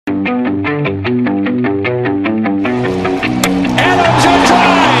Adams a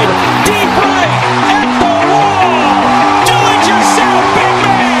drive, deep right, at the wall. Do it yourself, big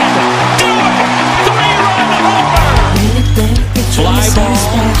man. Do it. 3-run homer. Fly ball,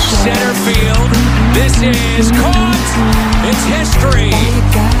 center field. This is caught. It's history.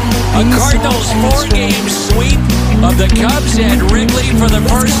 A Cardinals 4-game sweep of the Cubs at Wrigley for the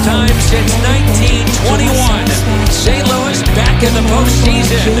first time since 1921. St. Louis back in the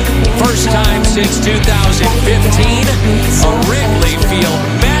postseason. First time since 2015. A Wrigley Field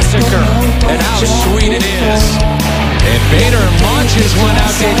massacre. And how sweet it is. And Bader launches one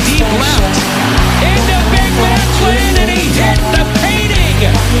out to deep left. Into big man's land, and he hit the painting.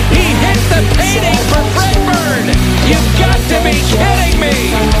 He hit the painting for Fred Bird. You've got to be kidding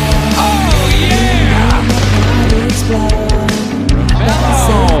me. Oh, yeah.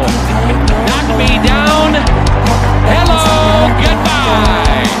 Hello. Knock me down. Hello.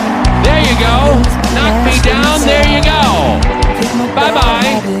 Goodbye. There you go. Knock me down. There you go.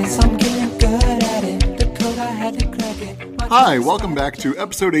 Bye-bye. Hi, welcome back to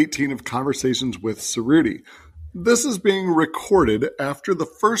episode 18 of Conversations with Cerruti. This is being recorded after the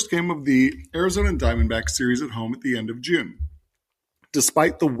first game of the Arizona Diamondbacks series at home at the end of June.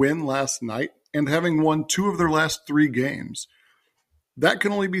 Despite the win last night and having won 2 of their last 3 games, that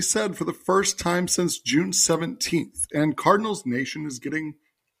can only be said for the first time since June 17th, and Cardinals Nation is getting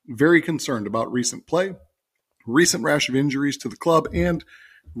very concerned about recent play, recent rash of injuries to the club, and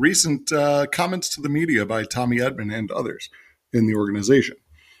recent comments to the media by Tommy Edman and others in the organization,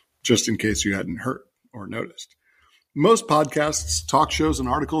 just in case you hadn't heard or noticed. Most podcasts, talk shows, and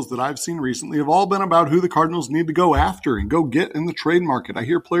articles that I've seen recently have all been about who the Cardinals need to go after and go get in the trade market. I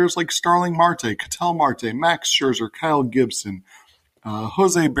hear players like Starling Marte, Ketel Marte, Max Scherzer, Kyle Gibson,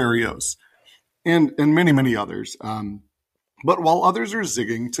 Jose Berrios, and many, many others. But while others are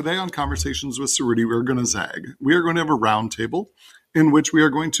zigging, today on Conversations with Cerruti, we're going to zag. We are going to have a roundtable in which we are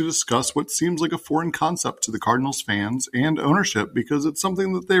going to discuss what seems like a foreign concept to the Cardinals fans and ownership because it's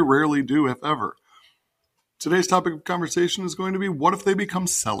something that they rarely do, if ever. Today's topic of conversation is going to be, what if they become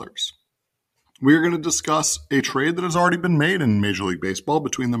sellers? We are going to discuss a trade that has already been made in Major League Baseball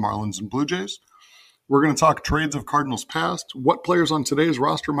between the Marlins and Blue Jays. We're going to talk trades of Cardinals past, what players on today's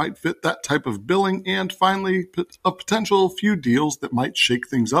roster might fit that type of billing, and finally, a potential few deals that might shake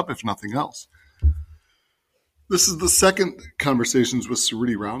things up, if nothing else. This is the second Conversations with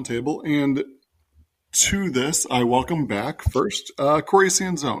Cerruti Roundtable, and to this, I welcome back first Corey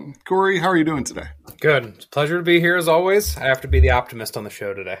Cianzone. Corey, how are you doing today? Good. It's a pleasure to be here as always. I have to be the optimist on the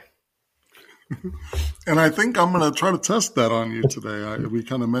show today. And I think I'm going to try to test that on you today. We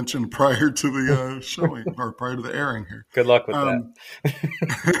kind of mentioned prior to the showing or prior to the airing here. Good luck with that.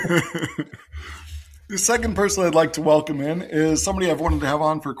 The second person I'd like to welcome in is somebody I've wanted to have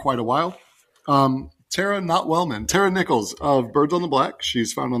on for quite a while. Tara Not-Wellman, Tara Nichols of Birds on the Black.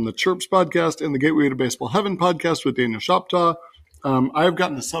 She's found on the Chirps podcast and the Gateway to Baseball Heaven podcast with Daniel Shoptaw. I've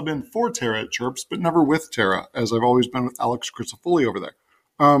gotten to sub in for Tara at Chirps, but never with Tara, as I've always been with Alex Crisafulli over there.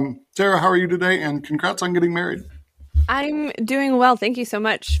 Tara, how are you today? And congrats on getting married. I'm doing well. Thank you so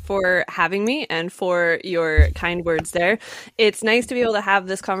much for having me and for your kind words there. It's nice to be able to have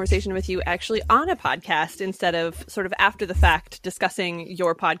this conversation with you actually on a podcast instead of sort of after the fact discussing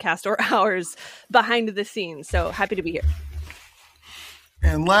your podcast or ours behind the scenes. So happy to be here.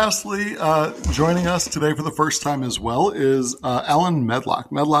 And lastly, joining us today for the first time as well is Alan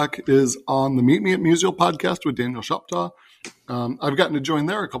Medlock. Medlock is on the Meet Me at Musial podcast with Daniel Shoptaw. I've gotten to join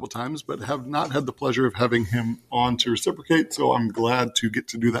there a couple times, but have not had the pleasure of having him on to reciprocate, so I'm glad to get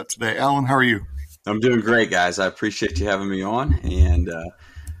to do that today. Alan, how are you? I'm doing great, guys. I appreciate you having me on, and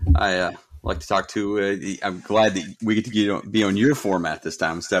I like to talk to I'm glad that we get to be on your format this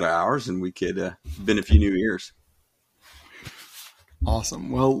time instead of ours, and we could bend a few new ears. Awesome.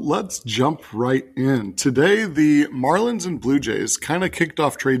 Well, let's jump right in. Today, the Marlins and Blue Jays kind of kicked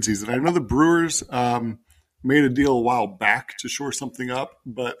off trade season. I know the Brewers made a deal a while back to shore something up,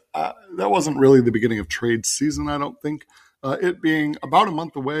 but that wasn't really the beginning of trade season, I don't think. It being about a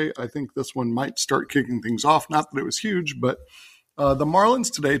month away, I think this one might start kicking things off. Not that it was huge, but the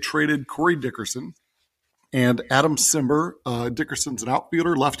Marlins today traded Corey Dickerson and Adam Cimber. Dickerson's an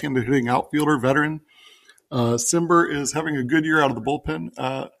outfielder, left-handed hitting outfielder, veteran. Cimber is having a good year out of the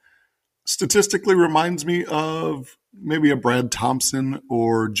bullpen. Statistically reminds me of maybe a Brad Thompson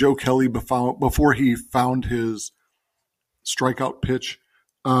or Joe Kelly before he found his strikeout pitch.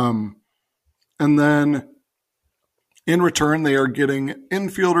 And then in return, they are getting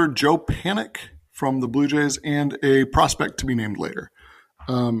infielder Joe Panik from the Blue Jays and a prospect to be named later.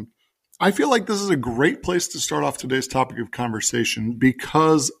 I feel like this is a great place to start off today's topic of conversation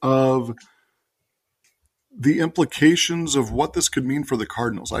because of the implications of what this could mean for the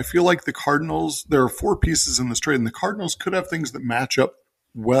Cardinals. I feel like the Cardinals, there are 4 pieces in this trade, and the Cardinals could have things that match up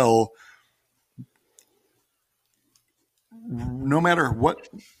well no matter what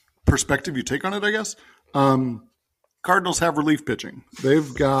perspective you take on it, I guess. Cardinals have relief pitching.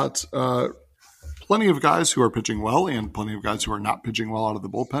 They've got plenty of guys who are pitching well and plenty of guys who are not pitching well out of the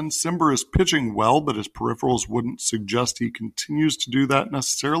bullpen. Cimber is pitching well, but his peripherals wouldn't suggest he continues to do that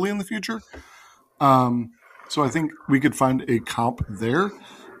necessarily in the future. So I think we could find a comp there.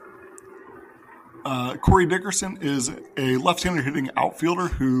 Corey Dickerson is a left-handed hitting outfielder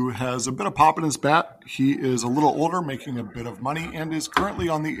who has a bit of pop in his bat. He is a little older, making a bit of money, and is currently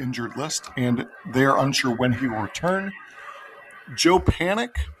on the injured list, and they are unsure when he will return. Joe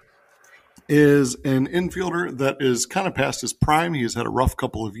Panik is an infielder that is kind of past his prime. He has had a rough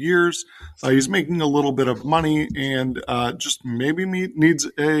couple of years. He's making a little bit of money and just maybe needs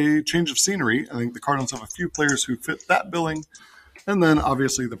a change of scenery. I think the Cardinals have a few players who fit that billing. And then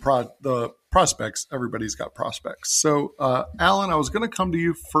obviously the prospects, everybody's got prospects. So, Alan, I was going to come to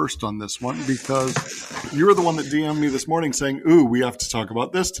you first on this one because you were the one that DM'd me this morning saying, ooh, we have to talk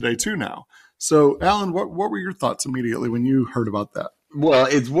about this today too now. So, Alan, what were your thoughts immediately when you heard about that? Well,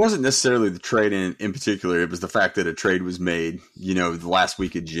 it wasn't necessarily the trade in particular. It was the fact that a trade was made, the last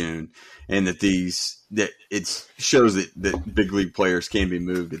week of June, and that it shows that big league players can be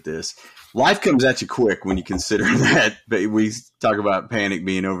moved at this. Life comes at you quick when you consider that. But we talk about Panik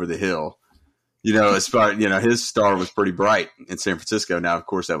being over the hill. As far his star was pretty bright in San Francisco. Now, of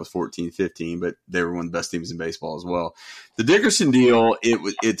course, that was 14-15, but they were one of the best teams in baseball as well. The Dickerson deal,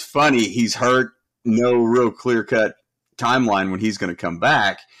 it's funny. He's hurt. No real clear cut timeline when he's going to come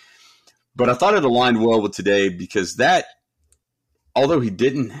back. But I thought it aligned well with today because that, although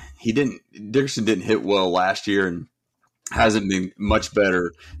Dickerson didn't hit well last year and hasn't been much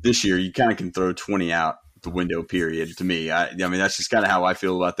better this year, you kind of can throw 20 out the window period to me. I mean, that's just kind of how I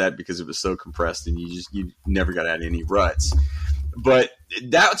feel about that because it was so compressed and you never got out any ruts. But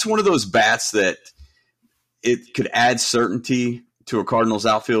that's one of those bats that it could add certainty to a Cardinals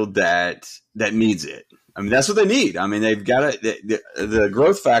outfield that needs it. I mean, that's what they need. I mean, they've got the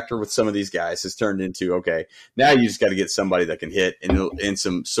growth factor with some of these guys has turned into, okay, now you just got to get somebody that can hit in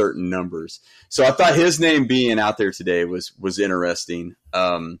some certain numbers. So I thought his name being out there today was interesting.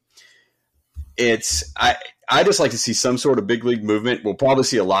 I just like to see some sort of big league movement. We'll probably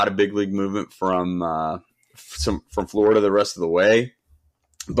see a lot of big league movement from Florida the rest of the way.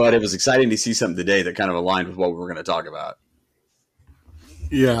 But it was exciting to see something today that kind of aligned with what we were going to talk about.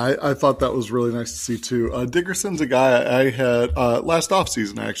 Yeah, I thought that was really nice to see too. Dickerson's a guy I had last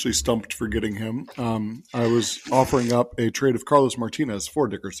offseason. I actually stumped for getting him. I was offering up a trade of Carlos Martinez for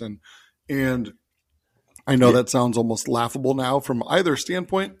Dickerson. And I know that sounds almost laughable now from either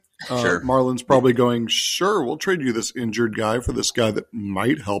standpoint. Sure. Marlon's probably going, sure, we'll trade you this injured guy for this guy that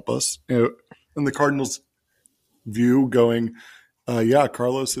might help us. And the Cardinals view going, yeah,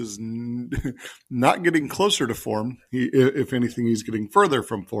 Carlos is not getting closer to form. If anything, he's getting further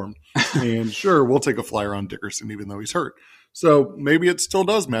from form. And sure, we'll take a flyer on Dickerson even though he's hurt. So maybe it still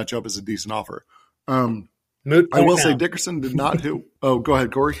does match up as a decent offer. I will say Dickerson did not hit. Oh, go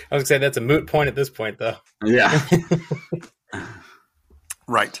ahead, Corey. I was going to say that's a moot point at this point, though. Yeah.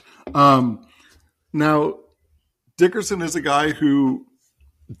 Right. Now, Dickerson is a guy who,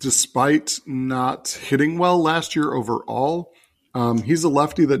 despite not hitting well last year overall, he's a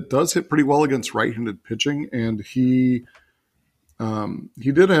lefty that does hit pretty well against right-handed pitching, and he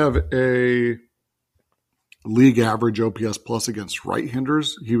did have a league average OPS plus against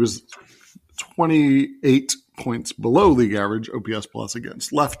right-handers. He was 28 points below league average OPS plus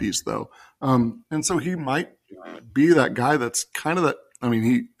against lefties, though. And so he might be that guy that's kind of that. I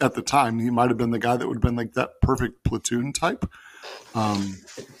mean, at the time, he might have been the guy that would have been like that perfect platoon type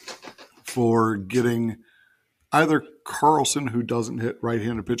for getting either Carlson, who doesn't hit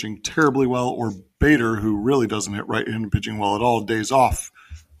right-handed pitching terribly well, or Bader, who really doesn't hit right-handed pitching well at all, days off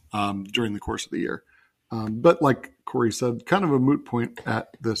during the course of the year. But like Corey said, kind of a moot point at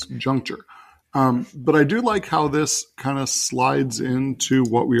this juncture. But I do like how this kind of slides into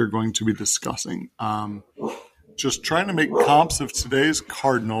what we are going to be discussing. Just trying to make comps of today's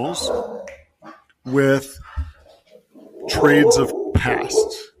Cardinals with trades of past.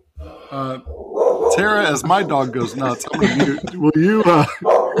 Tara, as my dog goes nuts, will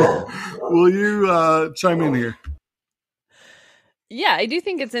you chime in here? Yeah, I do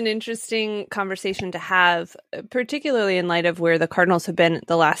think it's an interesting conversation to have, particularly in light of where the Cardinals have been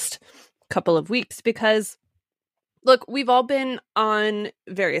the last couple of weeks, because Look, we've all been on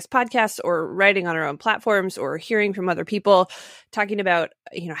various podcasts or writing on our own platforms or hearing from other people talking about,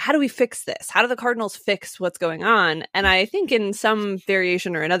 how do we fix this? How do the Cardinals fix what's going on? And I think in some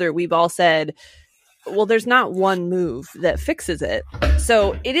variation or another, we've all said, well, there's not one move that fixes it.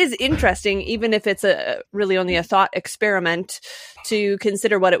 So it is interesting, even if it's really only a thought experiment, to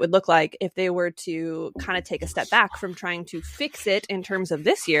consider what it would look like if they were to kind of take a step back from trying to fix it in terms of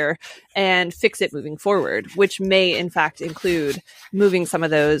this year and fix it moving forward, which may in fact include moving some of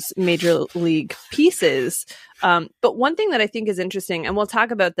those major league pieces. But one thing that I think is interesting, and we'll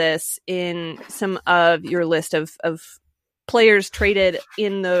talk about this in some of your list of players traded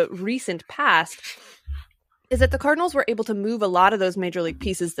in the recent past, is that the Cardinals were able to move a lot of those major league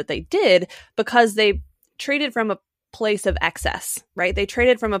pieces that they did because they traded from a place of excess, right? They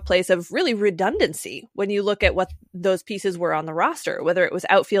traded from a place of really redundancy when you look at what those pieces were on the roster, whether it was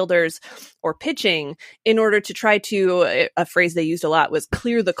outfielders or pitching, in order to try to, a phrase they used a lot was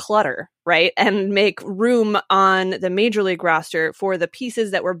clear the clutter, right? And make room on the major league roster for the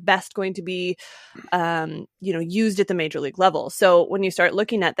pieces that were best going to be, used at the major league level. So when you start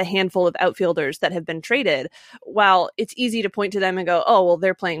looking at the handful of outfielders that have been traded, while it's easy to point to them and go, oh, well,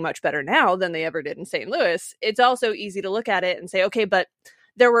 they're playing much better now than they ever did in St. Louis. It's also easy to look at it and say, okay, but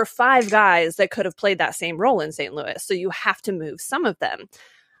there were 5 guys that could have played that same role in St. Louis. So you have to move some of them.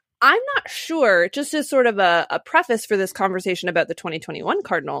 I'm not sure, just as sort of a preface for this conversation about the 2021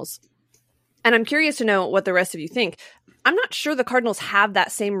 Cardinals, and I'm curious to know what the rest of you think, I'm not sure the Cardinals have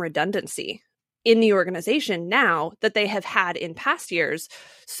that same redundancy in the organization now that they have had in past years.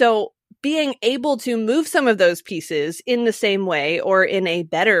 So being able to move some of those pieces in the same way or in a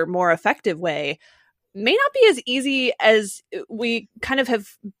better, more effective way may not be as easy as we kind of have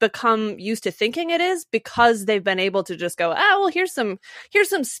become used to thinking it is, because they've been able to just go, well, here's some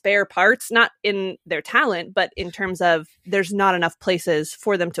spare parts, not in their talent, but in terms of there's not enough places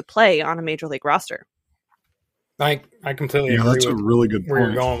for them to play on a major league roster. I completely agree. That's a really good point. Where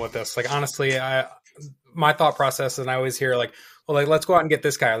you're going with this. Like, honestly, my thought process, and I always hear like, well, like, let's go out and get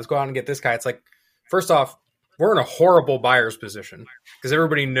this guy. Let's go out and get this guy. It's like, first off, we're in a horrible buyer's position because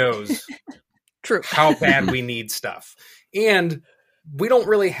everybody knows True. how bad we need stuff. And we don't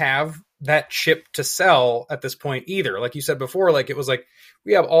really have that chip to sell at this point either. Like you said before, like it was like,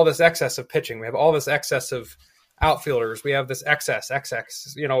 we have all this excess of pitching. We have all this excess of outfielders. We have this excess,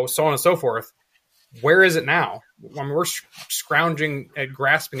 so on and so forth. Where is it now? I mean, we're scrounging at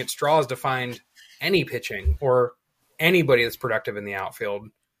grasping at straws to find any pitching or anybody that's productive in the outfield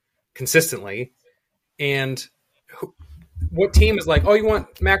consistently. And what team is like, oh, you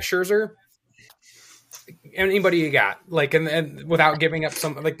want Max Scherzer? Anybody you got, like, and without giving up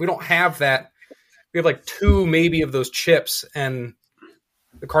some, like, we don't have that. We have like 2 maybe of those chips, and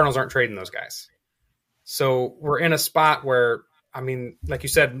the Cardinals aren't trading those guys. So we're in a spot where, I mean, like you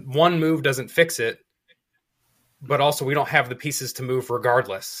said, one move doesn't fix it, but also we don't have the pieces to move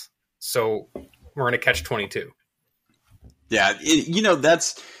regardless. So we're in a catch-22. Yeah,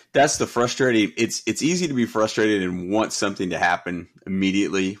 that's the frustrating. It's easy to be frustrated and want something to happen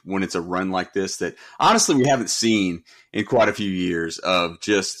immediately when it's a run like this that honestly we haven't seen in quite a few years of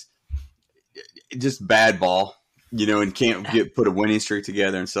just bad ball, and can't put a winning streak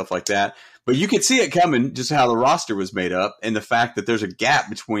together and stuff like that. But you could see it coming, just how the roster was made up and the fact that there's a gap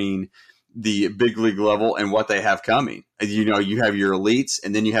between the big league level and what they have coming. You have your elites,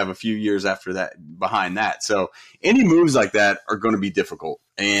 and then you have a few years after that behind that. So any moves like that are going to be difficult.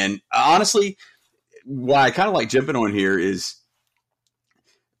 And honestly, why I kind of like jumping on here is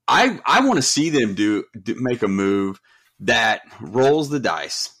I want to see them make a move that rolls the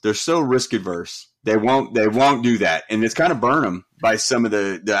dice. They're so risk adverse. They won't do that. And it's kind of burn them by some of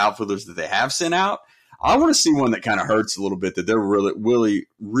the outfielders that they have sent out. I want to see one that kind of hurts a little bit, that they're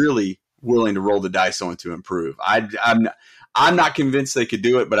really willing to roll the dice on to improve. I'm not convinced they could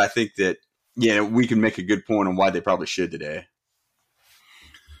do it, but I think that we can make a good point on why they probably should today.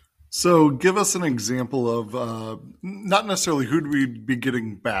 So give us an example of not necessarily who we'd be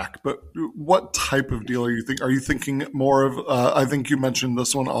getting back, but what type of deal are you think? Are you thinking more of? I think you mentioned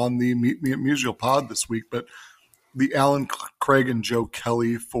this one on the Meet Me at Musial pod this week, but the Alan Craig and Joe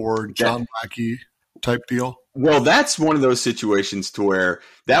Kelly for John Lackey type deal. Well, that's one of those situations to where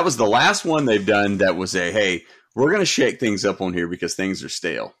that was the last one they've done that was hey, we're going to shake things up on here because things are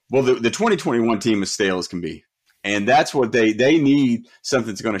stale. Well, the 2021 team is stale as can be. And that's what they need, something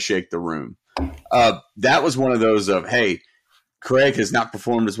that's going to shake the room. That was one of those of, hey, Craig has not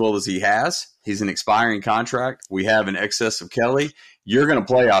performed as well as he has. He's an expiring contract. We have an excess of Kelly. You're going to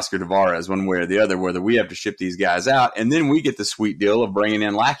play Oscar Taveras one way or the other, whether we have to ship these guys out. And then we get the sweet deal of bringing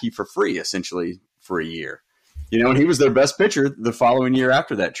in Lackey for free, essentially, for a year. And he was their best pitcher the following year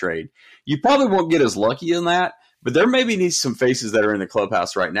after that trade. You probably won't get as lucky in that, but there maybe needs some faces that are in the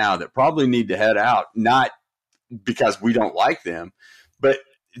clubhouse right now that probably need to head out, not because we don't like them, but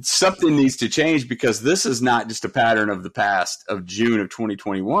something needs to change, because this is not just a pattern of the past of June of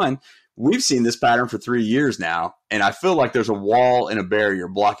 2021. We've seen this pattern for 3 years now, and I feel like there's a wall and a barrier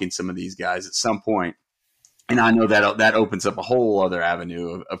blocking some of these guys at some point. And I know that opens up a whole other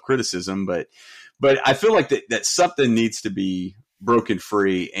avenue of criticism, but I feel like that something needs to be broken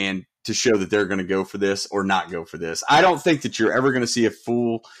free and to show that they're going to go for this or not go for this. I don't think that you're ever going to see a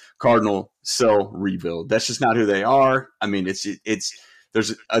full Cardinal cell rebuild. That's just not who they are. I mean,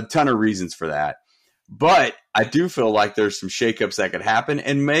 there's a ton of reasons for that. But I do feel like there's some shakeups that could happen,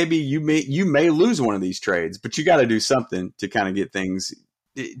 and maybe you may lose one of these trades, but you got to do something to kind of get things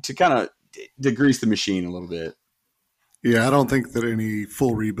to grease the machine a little bit. Yeah, I don't think that any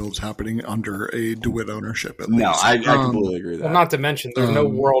full rebuild's happening under a DeWitt ownership. At least. No, I completely agree with that. Well, not to mention, there's no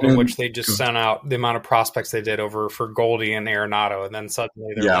world in which they just sent out the amount of prospects they did over for Goldie and Arenado, and then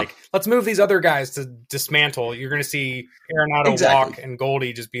suddenly they're like, let's move these other guys to dismantle. You're going to see Arenado walk and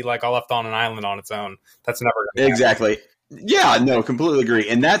Goldie just be like left on an island on its own. That's never going to happen. Exactly. Yeah, no, completely agree.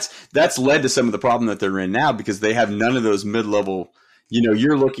 And that's led to some of the problem that they're in now, because they have none of those mid-level,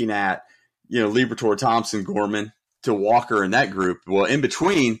 you're looking at, Liberatore, Thompson, Gorman, to Walker in that group. Well, in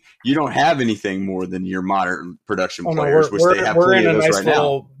between, you don't have anything more than your modern production players, which they have plenty of those right now. We're in a nice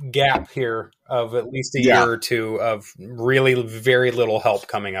little gap here of at least a year or two of really very little help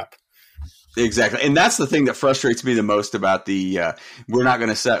coming up. Exactly. And that's the thing that frustrates me the most about the we're not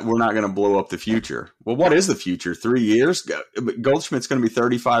going to blow up the future. Well, what is the future? 3 years? Goldschmidt's going to be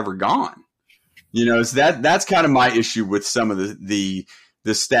 35 or gone. So that's kind of my issue with some of the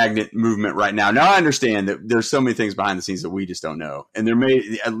stagnant movement right now. Now I understand that there's so many things behind the scenes that we just don't know. And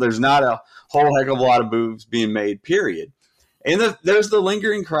there's not a whole heck of a lot of moves being made, period. And there's the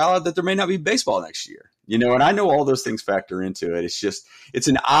lingering crowd that there may not be baseball next year, and I know all those things factor into it. It's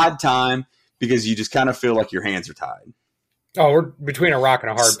an odd time because you just kind of feel like your hands are tied. Oh, we're between a rock and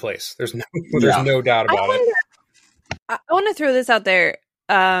a hard place. There's no doubt about it. I want to throw this out there.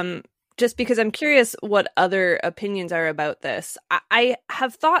 Just because I'm curious what other opinions are about this. I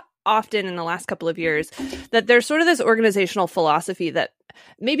have thought often in the last couple of years that there's sort of this organizational philosophy that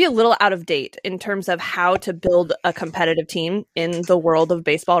may be a little out of date in terms of how to build a competitive team in the world of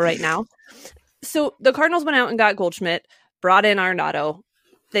baseball right now. So the Cardinals went out and got Goldschmidt, brought in Arenado.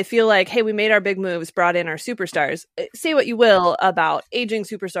 They feel like, hey, we made our big moves, brought in our superstars. Say what you will about aging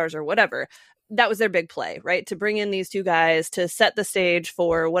superstars or whatever. That was their big play, right? To bring in these two guys to set the stage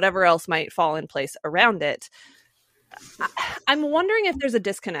for whatever else might fall in place around it. I'm wondering if there's a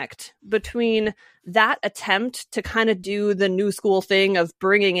disconnect between that attempt to kind of do the new school thing of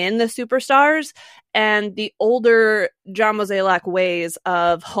bringing in the superstars and the older John Mozeliak ways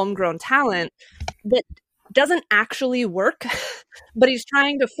of homegrown talent that doesn't actually work, but he's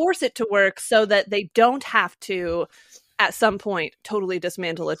trying to force it to work so that they don't have to at some point totally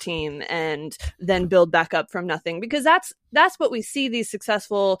dismantle a team and then build back up from nothing, because that's what we see these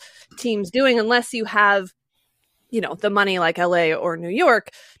successful teams doing, unless you have the money like LA or New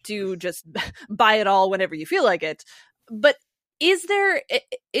York to just buy it all whenever you feel like it. But is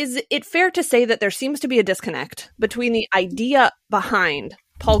it fair to say that there seems to be a disconnect between the idea behind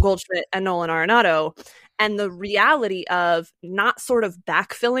Paul Goldschmidt and Nolan Arenado and the reality of not sort of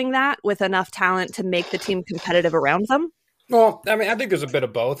backfilling that with enough talent to make the team competitive around them? Well, I mean, I think there's a bit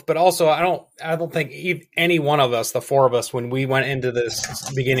of both, but also I don't think any one of us, the four of us, when we went into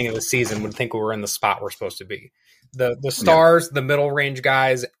this beginning of the season, would think we were in the spot we're supposed to be. The stars, the middle range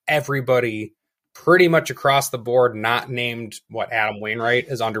guys, everybody pretty much across the board, not named Adam Wainwright,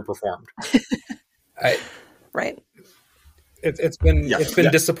 has underperformed. Right. It's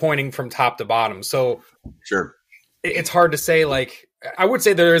been disappointing from top to bottom. So sure, it's hard to say. Like, I would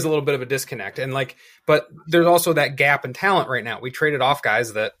say there is a little bit of a disconnect, and but there's also that gap in talent right now. We traded off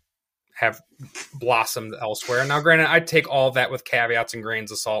guys that have blossomed elsewhere. Now, granted, I take all of that with caveats and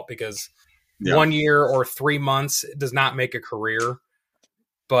grains of salt, because 1 year or 3 months does not make a career.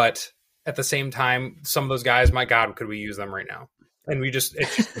 But at the same time, some of those guys, my God, could we use them right now? And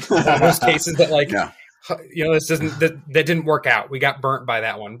it's one of those cases that that didn't work out. We got burnt by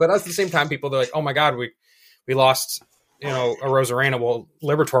that one. But at the same time, they're like, oh my God, we lost, a Rosarena. Well,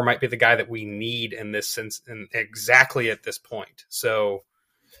 Liberatore might be the guy that we need in this sense, and exactly at this point. So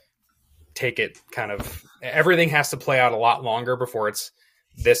take it kind of, everything has to play out a lot longer before it's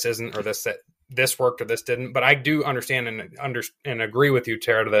this isn't, or this worked or this didn't. But I do understand and agree with you,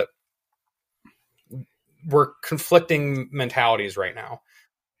 Tara, that we're conflicting mentalities right now.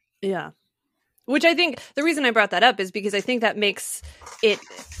 Yeah. Which I think the reason I brought that up is because I think that makes it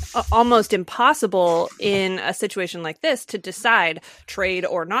almost impossible in a situation like this to decide trade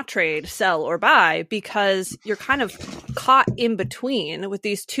or not trade, sell or buy, because you're kind of caught in between with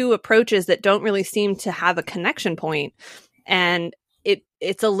these two approaches that don't really seem to have a connection point. And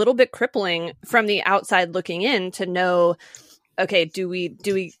it's a little bit crippling from the outside looking in to know, okay, do we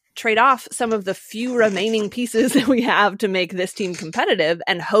trade off some of the few remaining pieces that we have to make this team competitive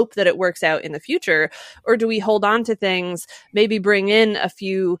and hope that it works out in the future? Or do we hold on to things, maybe bring in a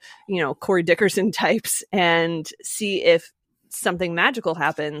few, Corey Dickerson types and see if something magical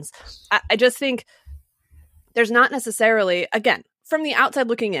happens? I just think there's not necessarily, again, from the outside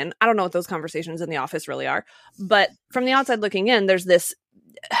looking in, I don't know what those conversations in the office really are, but from the outside looking in, there's this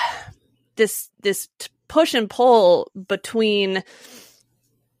push and pull between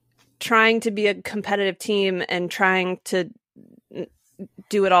trying to be a competitive team and trying to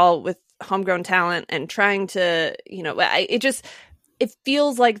do it all with homegrown talent and trying to, it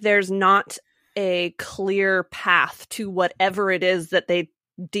feels like there's not a clear path to whatever it is that they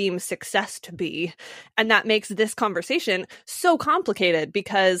deem success to be. And that makes this conversation so complicated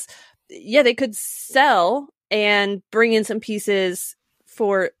because, they could sell and bring in some pieces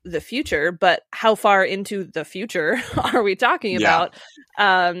for the future, but how far into the future are we talking about?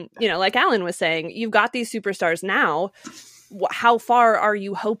 Like Alan was saying, you've got these superstars now. How far are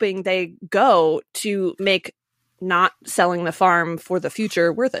you hoping they go to make not selling the farm for the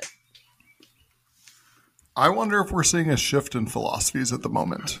future worth it? I wonder if we're seeing a shift in philosophies at the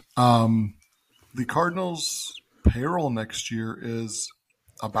moment. The Cardinals' payroll next year is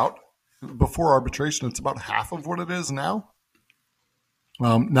about, before arbitration, it's about half of what it is now.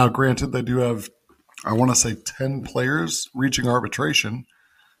 Now, granted, they do have, I want to say, 10 players reaching arbitration,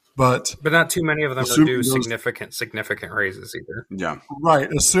 but not too many of them are due significant raises either. Yeah, right.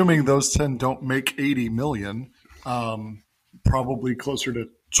 Assuming those 10 don't make $80 million, probably closer to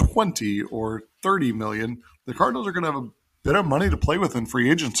 20 or 30 million. The Cardinals are going to have a bit of money to play with in free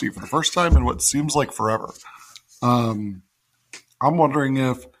agency for the first time in what seems like forever. I'm wondering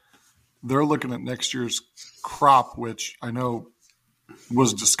if they're looking at next year's crop, which I know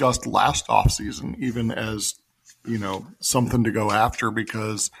was discussed last offseason, even as, something to go after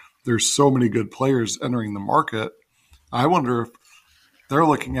because there's so many good players entering the market. I wonder if they're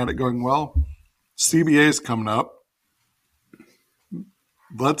looking at it going, well, CBA is coming up.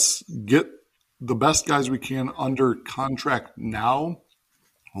 Let's get the best guys we can under contract now.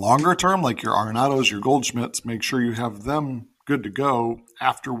 Longer term, like your Arenados, your Goldschmidts, make sure you have them good to go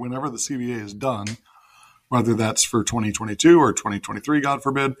after whenever the CBA is done, whether that's for 2022 or 2023, God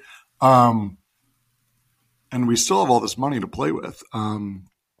forbid. And we still have all this money to play with. I'm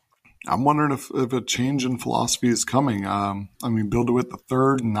wondering if a change in philosophy is coming. Bill DeWitt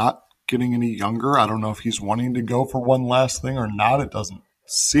III not getting any younger. I don't know if he's wanting to go for one last thing or not. It doesn't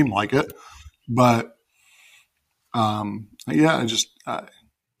seem like it. But,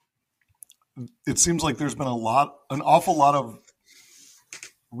 it seems like there's been an awful lot of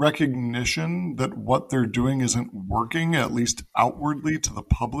recognition that what they're doing isn't working, at least outwardly to the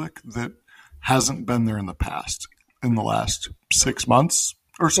public, that hasn't been there in the past, in the last 6 months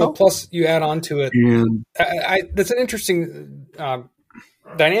or so. Well, plus you add on to it. And that's an interesting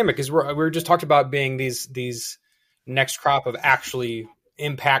dynamic is we were just talking about being these next crop of actually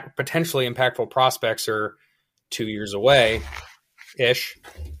potentially impactful prospects are 2 years away ish.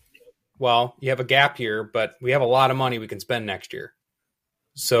 Well, you have a gap here, but we have a lot of money we can spend next year.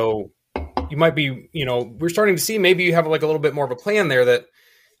 So you might be, we're starting to see maybe you have like a little bit more of a plan there that,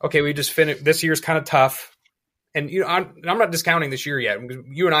 okay, we just finished, this year's kind of tough. And I'm not discounting this year yet.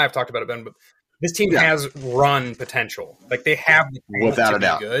 You and I have talked about it, Ben, but this team has run potential. Like they have the without a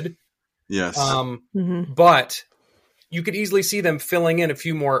doubt good. Yes. But you could easily see them filling in a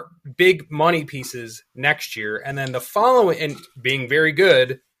few more big money pieces next year. And then the following, and being very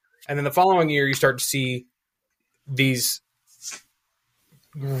good. And then the following year, you start to see these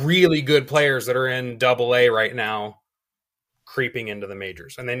really good players that are in AA right now creeping into the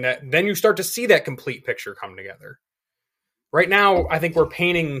majors. And then you start to see that complete picture come together. Right now, I think we're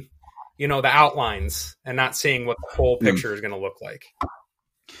painting, the outlines and not seeing what the whole picture is going to look like.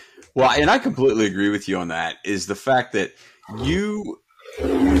 Well, and I completely agree with you on that, is the fact that you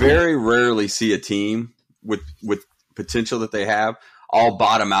very rarely see a team with potential that they have all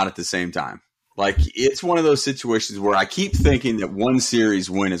bottom out at the same time. Like, it's one of those situations where I keep thinking that one series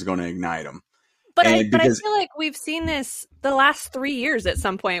win is going to ignite them. But I feel like we've seen this the last 3 years at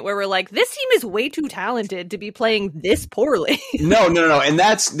some point where we're like, this team is way too talented to be playing this poorly. No. And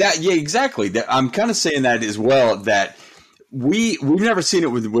that's that. Yeah, exactly. I'm kind of saying that as well, that we've never seen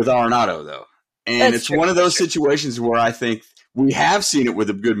it with Arenado though. And it's one of those situations where I think we have seen it with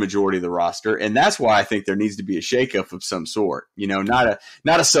a good majority of the roster, and that's why I think there needs to be a shakeup of some sort. Not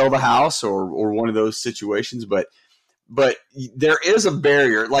a sell the house or one of those situations, but there is a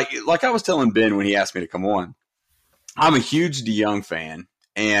barrier. Like I was telling Ben when he asked me to come on, I'm a huge DeYoung fan,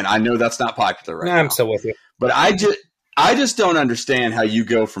 and I know that's not popular now. I'm still with you, but I just don't understand how you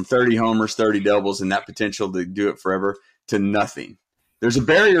go from 30 homers, 30 doubles, and that potential to do it forever to nothing. There's a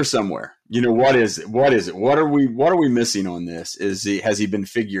barrier somewhere. What is it? What are we missing on this? Has he been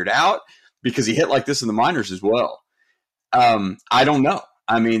figured out? Because he hit like this in the minors as well. I don't know.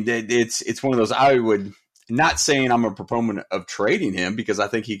 I mean, it's one of those. I would not saying I'm a proponent of trading him because I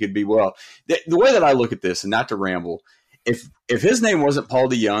think he could be well. The way that I look at this, and not to ramble, if his name wasn't Paul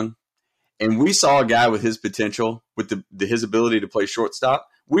DeYoung, and we saw a guy with his potential, with his ability to play shortstop,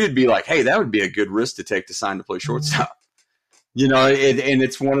 we would be like, hey, that would be a good risk to take to sign to play shortstop. And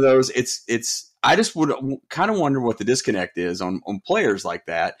it's one of those. I just would kind of wonder what the disconnect is on players like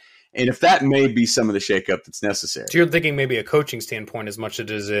that, and if that may be some of the shakeup that's necessary. So you're thinking maybe a coaching standpoint as much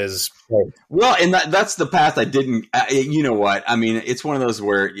as it is. Well, and that's the path I didn't. You know what? I mean, it's one of those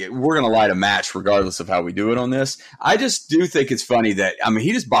where we're going to light a match regardless of how we do it on this. I just do think it's funny that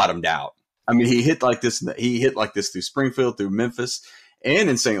he just bottomed out. I mean, he hit like this. He hit like this through Springfield, through Memphis, and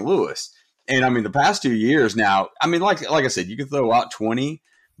in St. Louis. And the past 2 years now, like I said, you can throw out 20,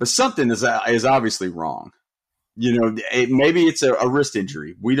 but something is obviously wrong. Maybe it's a wrist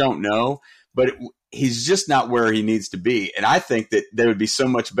injury. We don't know, but he's just not where he needs to be. And I think that they would be so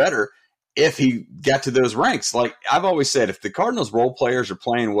much better if he got to those ranks. Like I've always said, if the Cardinals role players are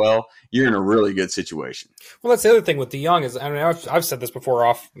playing well, you're in a really good situation. Well, that's the other thing with DeYoung is, I've said this before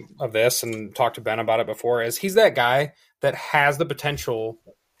off of this and talked to Ben about it before, is he's that guy that has the potential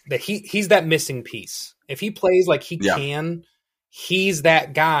that he's that missing piece. If he plays like he can, he's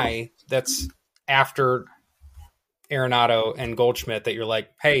that guy that's after Arenado and Goldschmidt that you're like,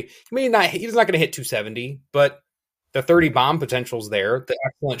 hey, he's not going to hit 270, but the 30 bomb potential's there, the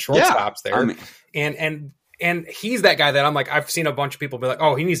excellent shortstop's there. And he's that guy that I'm like, I've seen a bunch of people be like,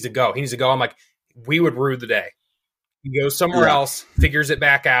 oh, he needs to go. I'm like, we would rue the day. He goes somewhere else, figures it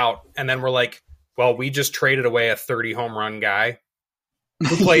back out, and then we're like, well, we just traded away a 30 home run guy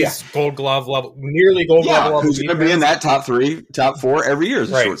who plays Gold Glove level, nearly Gold Glove level. Who's going to be in that top 3, top 4 every year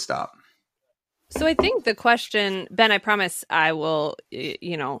as a shortstop. So I think the question, Ben, I promise I will,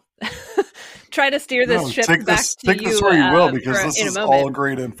 try to steer this ship back to you. Take this where you will, because this is all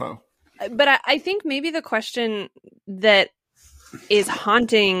great info. But I think maybe the question that is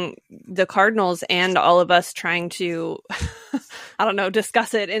haunting the Cardinals and all of us trying to, I don't know,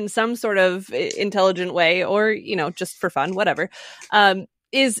 discuss it in some sort of intelligent way or, just for fun, whatever,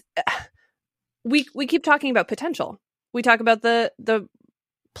 is we keep talking about potential. We talk about the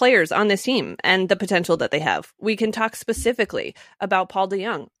players on this team and the potential that they have. We can talk specifically about Paul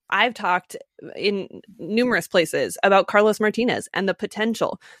DeYoung. I've talked in numerous places about Carlos Martinez and the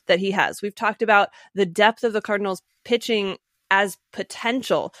potential that he has. We've talked about the depth of the Cardinals pitching as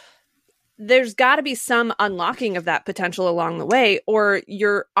potential. There's got to be some unlocking of that potential along the way, or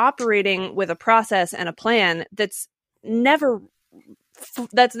you're operating with a process and a plan that's never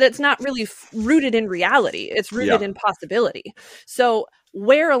that's not really rooted in reality. It's rooted in possibility. So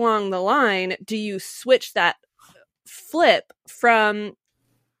where along the line do you switch that flip from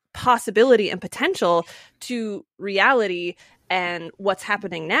possibility and potential to reality and what's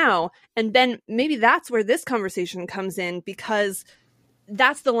happening now? And then maybe that's where this conversation comes in, because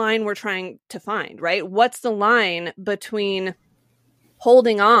that's the line we're trying to find, right? What's the line between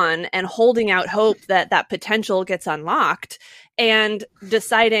holding on and holding out hope that that potential gets unlocked and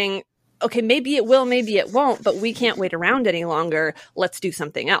deciding, okay, maybe it will, maybe it won't, but we can't wait around any longer. Let's do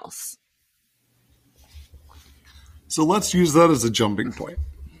something else. So let's use that as a jumping point.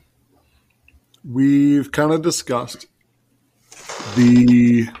 We've kind of discussed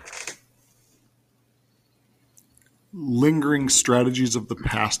the lingering strategies of the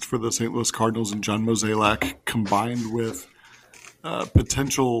past for the St. Louis Cardinals and John Mozeliak, combined with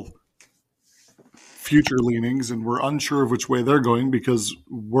potential future leanings, and we're unsure of which way they're going because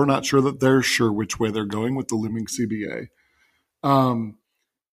we're not sure that they're sure which way they're going with the looming CBA.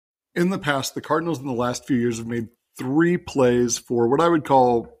 In the past, the Cardinals in the last few years have made 3 plays for what I would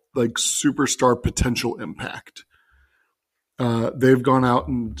call like superstar potential impact. They've gone out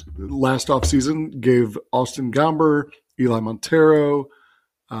and last offseason gave Austin Gomber, Eli Montero,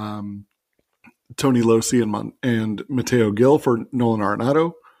 Tony Losi and Mateo Gil for Nolan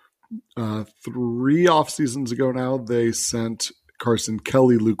Arenado. 3 off seasons ago now, they sent Carson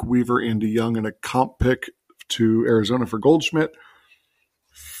Kelly, Luke Weaver, Andy Young, and a comp pick to Arizona for Goldschmidt.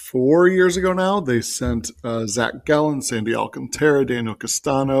 4 years ago now, they sent Zach Gallen, Sandy Alcantara, Daniel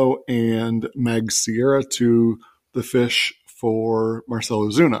Castano, and Mag Sierra to the Fish for Marcell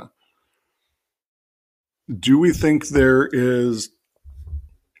Ozuna. Do we think there is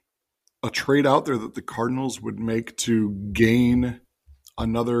a trade out there that the Cardinals would make to gain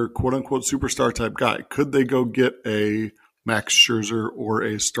another quote-unquote superstar type guy? Could they go get a Max Scherzer or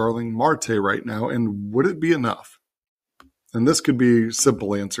a Starling Marte right now, and would it be enough? And this could be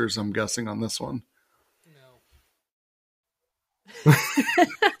simple answers, I'm guessing, on this one. No.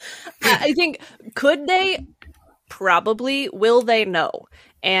 I think, could they? Probably. Will they? No.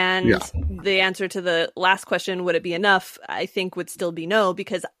 And the answer to the last question, would it be enough, I think would still be no,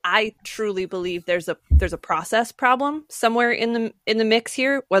 because I truly believe there's a process problem somewhere in the mix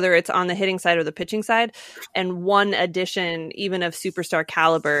here, whether it's on the hitting side or the pitching side. And one addition, even of superstar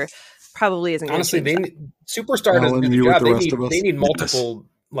caliber, probably isn't going to change. Honestly, superstar doesn't do the job. They need multiple,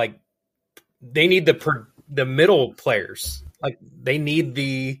 like, they need the middle players. Like, they need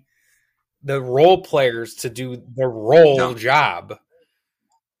the role players to do the role job.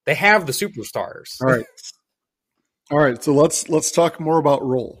 They have the superstars. All right. So let's talk more about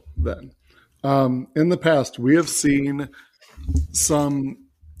role then. In the past, we have seen some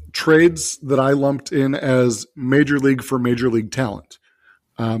trades that I lumped in as major league for major league talent.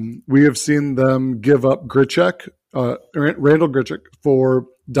 We have seen them give up Grichuk, Randall Grichuk, for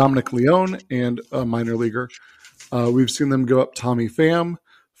Dominic Leone and a minor leaguer. We've seen them give up Tommy Pham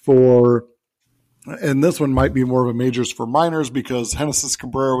for, and this one might be more of a majors for minors because Genesis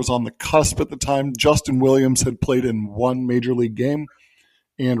Cabrera was on the cusp at the time. Justin Williams had played in one major league game,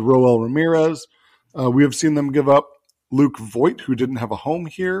 and Roel Ramirez. We have seen them give up Luke Voigt, who didn't have a home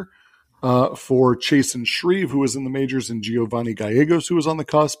here, for Chasen Shreve, who was in the majors, and Giovanni Gallegos, who was on the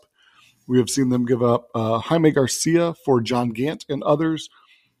cusp. We have seen them give up Jaime Garcia for John Gant and others,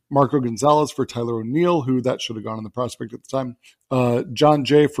 Marco Gonzalez for Tyler O'Neill, who that should have gone in the prospect at the time, John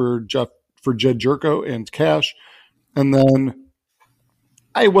Jay for Jed Jerko and Cash. And then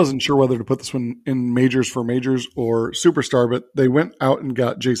I wasn't sure whether to put this one in majors for majors or superstar, but they went out and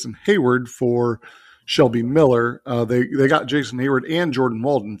got Jason Hayward for Shelby Miller. They got Jason Hayward and Jordan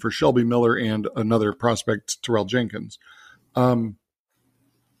Walden for Shelby Miller and another prospect, Terrell Jenkins.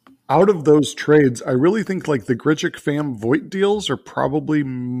 Out of those trades, I really think like the Grichuk Pham Voigt deals are probably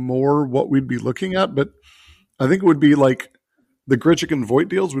more what we'd be looking at, but I think it would be like the Grichuk and Voigt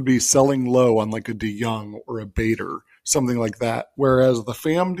deals would be selling low on like a DeYoung or a Bader, something like that. Whereas the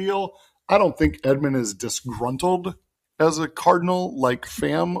Pham deal, I don't think Edman is disgruntled as a Cardinal like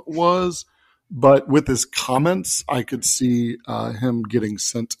Pham was, but with his comments, I could see him getting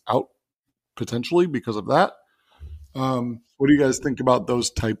sent out potentially because of that. What do you guys think about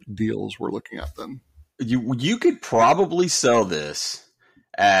those type deals we're looking at then? You could probably sell this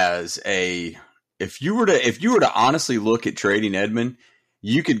as a, if you were to honestly look at trading Edman,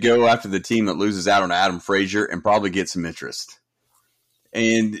 you could go after the team that loses out on Adam Frazier and probably get some interest.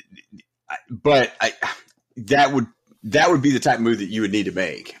 But that would be the type of move that you would need to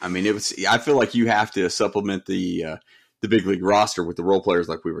make. I mean, I feel like you have to supplement the big league roster with the role players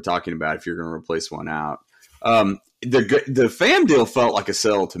like we were talking about if you're going to replace one out. The Pham deal felt like a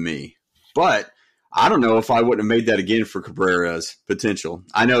sell to me, but I don't know if I wouldn't have made that again for Cabrera's potential.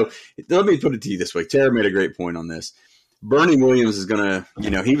 I know. Let me put it to you this way. Tara made a great point on this. Bernie Williams is going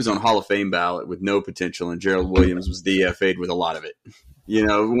to, he was on Hall of Fame ballot with no potential, and Gerald Williams was DFA'd with a lot of it.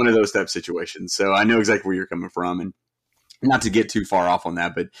 One of those type of situations. So I know exactly where you're coming from, and not to get too far off on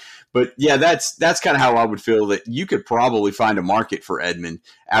that, but yeah, that's kind of how I would feel that you could probably find a market for Edman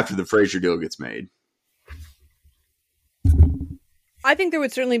after the Frazier deal gets made. I think there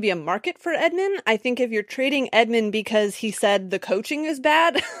would certainly be a market for Edman. I think if you're trading Edman because he said the coaching is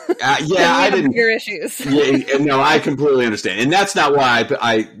bad, I didn't. Bigger issues. No, I completely understand, and that's not why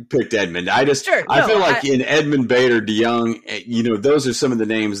I picked Edman. I feel like in Edman, Bader, DeYoung, those are some of the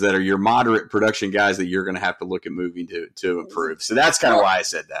names that are your moderate production guys that you're going to have to look at moving to improve. So that's kind of why I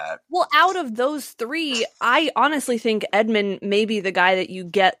said that. Well, out of those three, I honestly think Edman may be the guy that you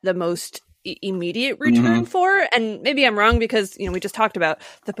get the most immediate return for, and maybe I'm wrong because we just talked about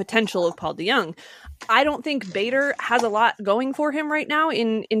the potential of Paul DeYoung. I don't think Bader has a lot going for him right now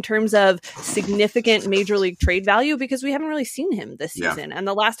in terms of significant major league trade value because we haven't really seen him this season, and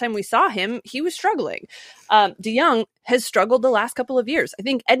the last time we saw him he was struggling. DeYoung has struggled the last couple of years. I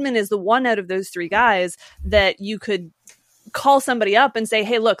think Edman is the one out of those three guys that you could call somebody up and say,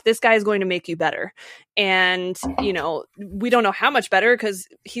 hey, look, this guy is going to make you better. And, we don't know how much better because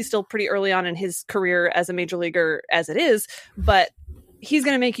he's still pretty early on in his career as a major leaguer as it is, but he's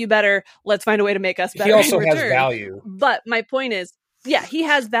going to make you better. Let's find a way to make us better. He also has value. But my point is, yeah, he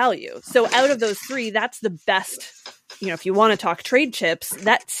has value. So out of those three, that's the best, if you want to talk trade chips,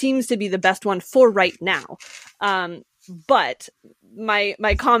 that seems to be the best one for right now. But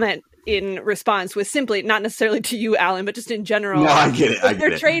my comment in response was simply not necessarily to you, Alan, but just in general. No, I get it.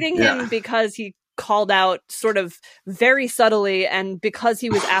 They're trading him because he called out sort of very subtly, and because he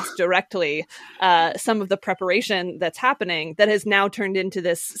was asked directly, some of the preparation that's happening that has now turned into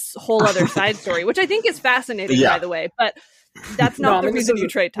this whole other side story, which I think is fascinating, by the way. But that's not the reason you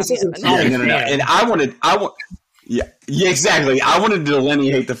trade Tommy Edman. No. And exactly. I wanted to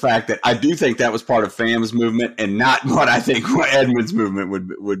delineate the fact that I do think that was part of Fam's movement, and not what I think Edman's movement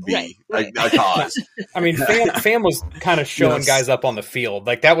would be a cause. I mean, Fam was kind of showing guys up on the field,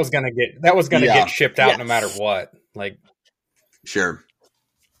 like that was gonna get shipped out no matter what. Like, sure.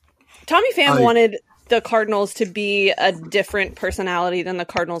 Tommy Pham wanted the Cardinals to be a different personality than the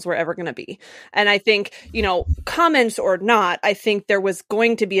Cardinals were ever going to be. And I think, comments or not, I think there was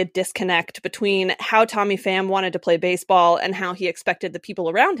going to be a disconnect between how Tommy Pham wanted to play baseball and how he expected the people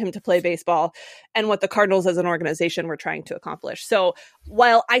around him to play baseball and what the Cardinals as an organization were trying to accomplish. So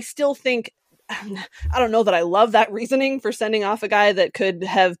while I still think, I don't know that I love that reasoning for sending off a guy that could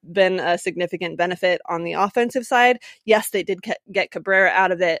have been a significant benefit on the offensive side. Yes, they did get Cabrera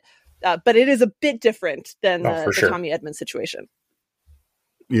out of it. But it is a bit different than the Tommy Edman situation.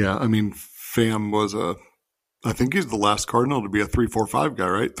 Yeah, I mean, Pham was I think he's the last Cardinal to be a 3-4-5 guy,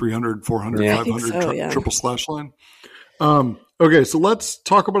 right? 300, 400, 500, triple slash line. Okay, so let's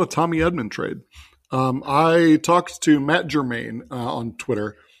talk about a Tommy Edman trade. I talked to Matt Germain on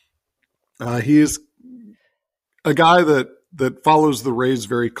Twitter. He is a guy that follows the Rays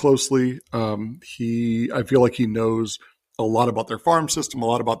very closely. I feel like he knows a lot about their farm system, a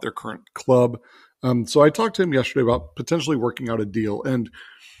lot about their current club. So I talked to him yesterday about potentially working out a deal. And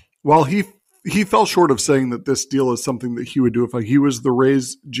while he fell short of saying that this deal is something that he would do if he was the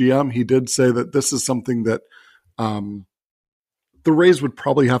Rays GM, he did say that this is something that the Rays would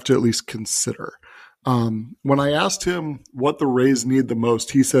probably have to at least consider. When I asked him what the Rays need the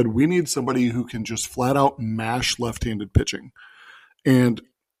most, he said, we need somebody who can just flat out mash left-handed pitching. And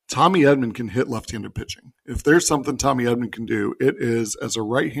Tommy Edman can hit left-handed pitching. If there's something Tommy Edman can do, it is, as a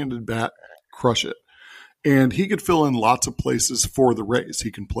right-handed bat, crush it. And he could fill in lots of places for the Rays.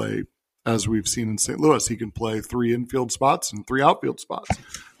 He can play, as we've seen in St. Louis, he can play 3 infield spots and 3 outfield spots.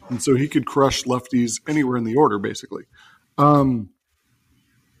 And so he could crush lefties anywhere in the order, basically. The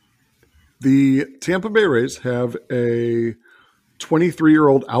Tampa Bay Rays have a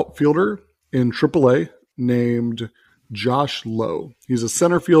 23-year-old outfielder in AAA named Josh Lowe. He's a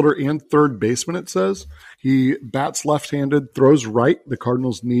center fielder and third baseman, it says. He bats left-handed, throws right. The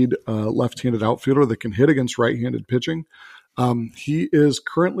Cardinals need a left-handed outfielder that can hit against right-handed pitching. He is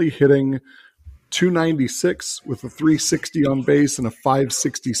currently hitting .296 with a .360 on base and a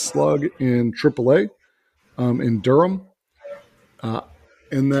 .560 slug in AAA in Durham.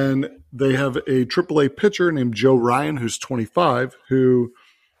 And then they have a AAA pitcher named Joe Ryan, who's 25, who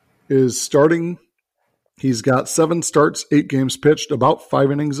is starting. He's got 7 starts, 8 games pitched, about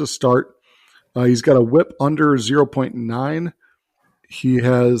 5 innings a start. He's got a whip under 0.9. He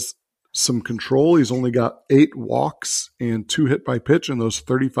has some control. He's only got 8 walks and 2 hit by pitch in those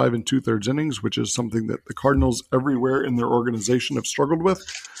 35 2/3 innings, which is something that the Cardinals everywhere in their organization have struggled with.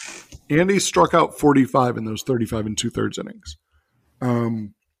 And he struck out 45 in those 35 2/3 innings.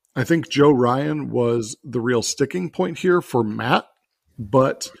 I think Joe Ryan was the real sticking point here for Matt,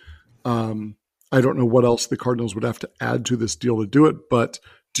 but I don't know what else the Cardinals would have to add to this deal to do it, but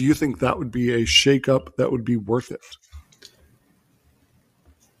do you think that would be a shakeup that would be worth it?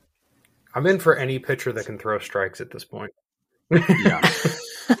 I'm in for any pitcher that can throw strikes at this point.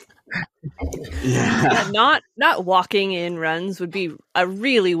 Yeah, not walking in runs would be a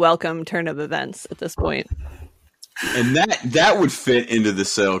really welcome turn of events at this point. And that would fit into the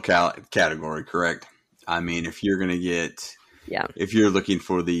sale category, correct? I mean, if you're going to get... Yeah. If you're looking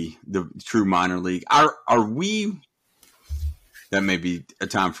for the true minor league, are we? That may be a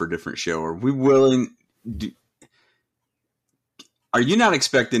time for a different show. Are we willing? Are you not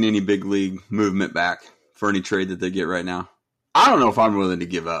expecting any big league movement back for any trade that they get right now? I don't know if I'm willing to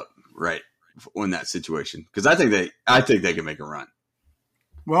give up right in that situation because I think they can make a run.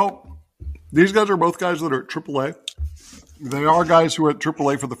 Well, these guys are both guys that are at AAA. They are guys who are at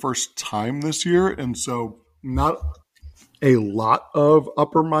AAA for the first time this year, and so not a lot of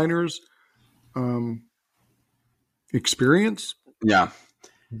upper minors experience. Yeah.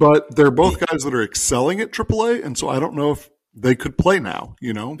 But they're both guys that are excelling at AAA, and so I don't know if they could play now,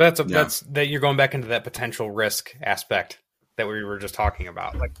 That's that you're going back into that potential risk aspect that we were just talking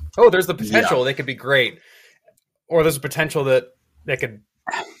about. Like, there's the potential they could be great. Or there's a potential that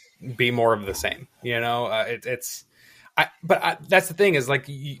be more of the same. That's the thing is like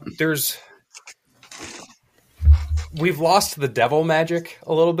we've lost the devil magic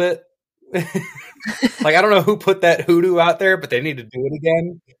a little bit. Like, I don't know who put that hoodoo out there, but they need to do it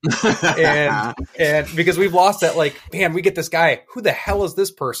again. And because we've lost that, like, man, we get this guy, who the hell is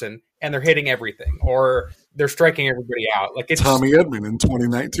this person? And they're hitting everything, or they're striking everybody out. Like, it's Tommy Edman in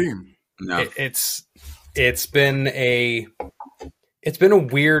 2019. No. It's been a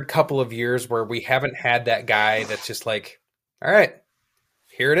weird couple of years where we haven't had that guy that's just like, all right,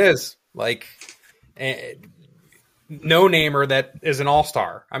 here it is. Like, no namer that is an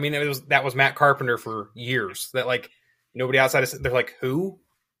all-star. I mean, that was Matt Carpenter for years. That, like, nobody outside of, they're like, who?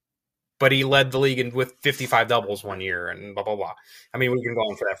 But he led the league with 55 doubles one year and blah, blah, blah. I mean, we can go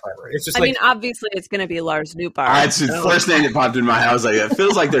on for that forever. It's just obviously it's going to be Lars Nootbaar. It's the first name that popped in my head. I was like, it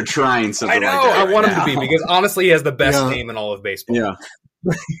feels like they're trying something. I know. Like that I want him to be, because honestly, he has the best name in all of baseball. Yeah.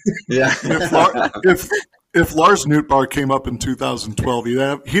 Yeah. If Lars Nootbaar came up in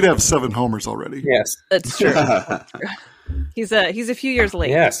 2012, he'd have 7 homers already. Yes, that's true. He's a few years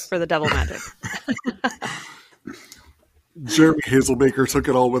late for the Devil Magic. Jeremy Hazelbaker took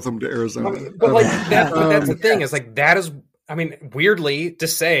it all with him to Arizona. But like that's the thing is, like, that is, I mean, weirdly to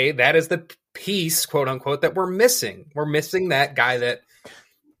say, that is the piece, quote unquote, that we're missing. We're missing that guy that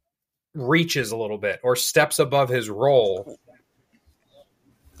reaches a little bit or steps above his role.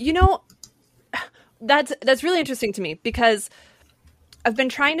 That's really interesting to me, because I've been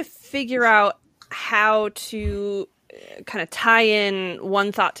trying to figure out how to kind of tie in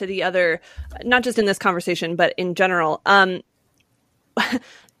one thought to the other, not just in this conversation, but in general.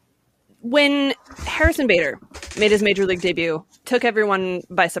 When Harrison Bader made his major league debut, took everyone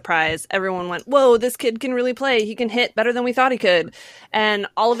by surprise. Everyone went, whoa, this kid can really play. He can hit better than we thought he could. And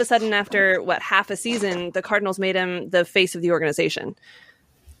all of a sudden, after half a season, the Cardinals made him the face of the organization.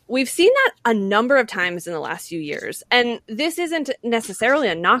 We've seen that a number of times in the last few years, and this isn't necessarily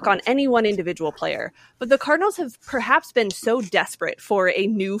a knock on any one individual player, but the Cardinals have perhaps been so desperate for a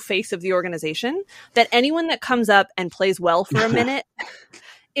new face of the organization that anyone that comes up and plays well for a minute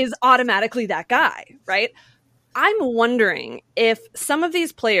is automatically that guy, right? I'm wondering if some of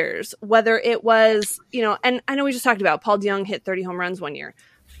these players, whether it was, and I know we just talked about Paul DeJong hit 30 home runs one year,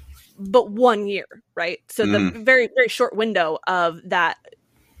 but 1 year, right? So the very, very short window of that.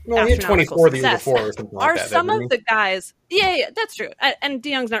 Well, he had 24 the year before or something like are that. Some of the guys, yeah, that's true. And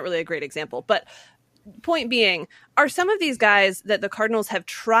DeJong's not really a great example, but point being, are some of these guys that the Cardinals have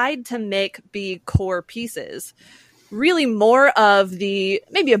tried to make be core pieces really more of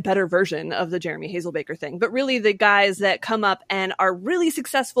maybe a better version of the Jeremy Hazelbaker thing, but really the guys that come up and are really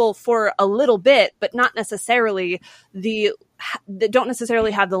successful for a little bit, but not necessarily that don't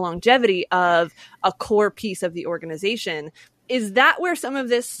necessarily have the longevity of a core piece of the organization? Is that where some of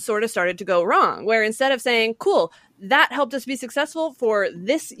this sort of started to go wrong? Where instead of saying, cool, that helped us be successful for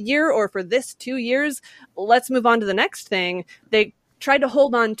this year or for this 2 years, let's move on to the next thing, they tried to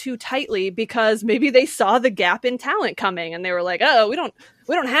hold on too tightly because maybe they saw the gap in talent coming and they were like, oh, we don't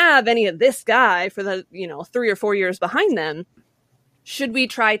have any of this guy for the 3 or 4 years behind them. Should we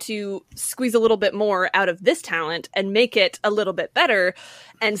try to squeeze a little bit more out of this talent and make it a little bit better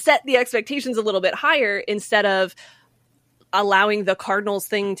and set the expectations a little bit higher instead of allowing the Cardinals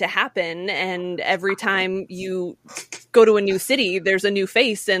thing to happen, and every time you go to a new city, there's a new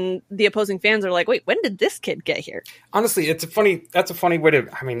face, and the opposing fans are like, wait, when did this kid get here? Honestly, that's a funny way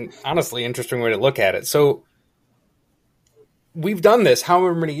to, honestly, interesting way to look at it. So we've done this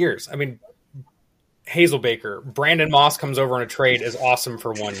however many years. I mean, Hazelbaker, Brandon Moss comes over on a trade is awesome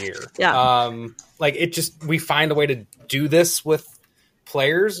for 1 year. Yeah. We find a way to do this with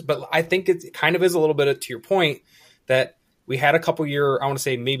players, but I think it kind of is a little bit to your point that we had a couple year, I want to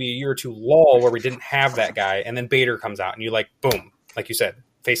say maybe a year or two lull where we didn't have that guy. And then Bader comes out and you boom, like you said,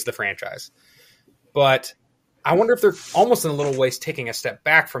 face of the franchise. But I wonder if they're almost in a little ways taking a step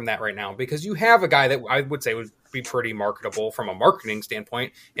back from that right now, because you have a guy that I would say would be pretty marketable from a marketing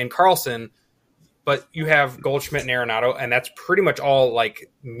standpoint in Carlson, but you have Goldschmidt and Arenado, and that's pretty much all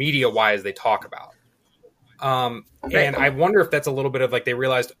media wise they talk about. And I wonder if that's a little bit of they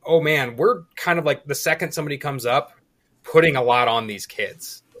realized, oh man, we're kind of the second somebody comes up, putting a lot on these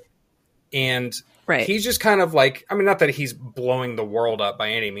kids. And he's just kind of not that he's blowing the world up by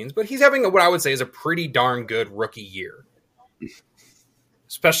any means, but he's having what I would say is a pretty darn good rookie year,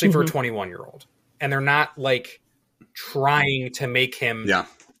 especially for a 21-year-old. And they're not trying to make him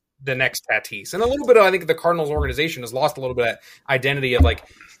the next Tatis. And a little bit of, I think the Cardinals organization has lost a little bit of identity of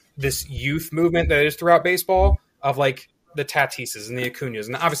this youth movement that is throughout baseball of the Tatises and the Acuñas.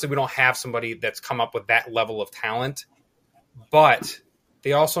 And obviously we don't have somebody that's come up with that level of talent but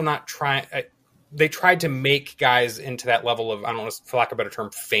they also not try. They tried to make guys into that level of, I don't know, for lack of a better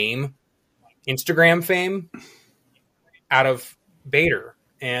term, fame, Instagram fame, out of Bader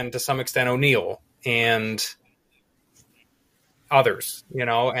and to some extent O'Neal and others,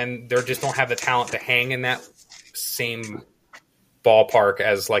 and they just don't have the talent to hang in that same ballpark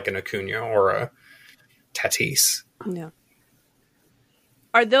as like an Acuna or a Tatis. Yeah.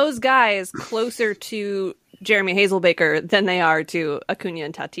 Are those guys closer to Jeremy Hazelbaker than they are to Acuna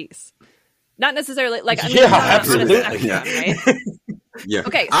and Tatis? Not necessarily like, I mean, absolutely. Yeah. Right? Yeah.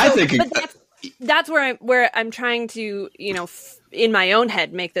 Okay. So, I think that's where I'm trying to, in my own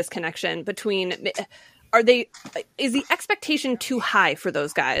head, make this connection between. Is the expectation too high for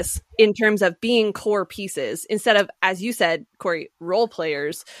those guys in terms of being core pieces instead of, as you said, Corey, role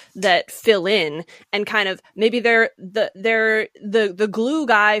players that fill in and kind of maybe they're the glue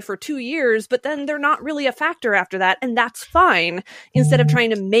guy for 2 years, but then they're not really a factor after that, and that's fine. Instead of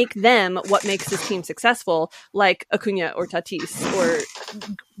trying to make them what makes this team successful, like Acuna or Tatis or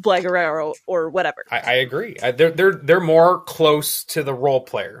Blake Guerrero or whatever. I agree. They're more close to the role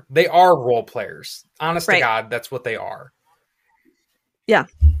player. They are role players. Honest to God, that's what they are. Yeah.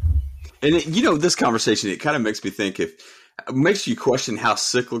 And this conversation, it kind of makes me think it makes you question how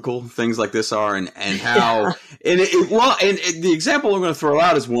cyclical things like this are and how, and the example I'm going to throw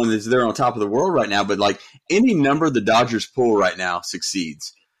out is one that's they're on top of the world right now, but like any number the Dodgers pull right now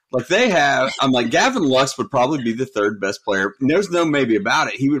succeeds. Like they have, I'm like, Gavin Lux would probably be the third best player. There's no maybe about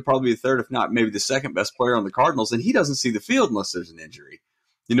it. He would probably be the third, if not maybe the second best player on the Cardinals. And he doesn't see the field unless there's an injury.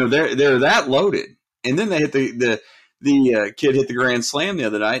 They're that loaded. And then they hit the kid hit the grand slam the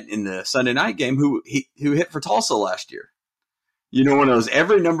other night in the Sunday night game who hit for Tulsa last year. One of those,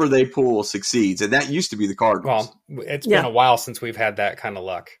 every number they pull succeeds. And that used to be the Cardinals. Well, it's been a while since we've had that kind of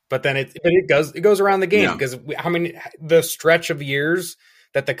luck, but then it goes around the game because the stretch of years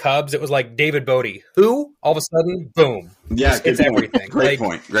that the Cubs, it was like David Bodie, who all of a sudden, boom. Yeah. It's everything. Great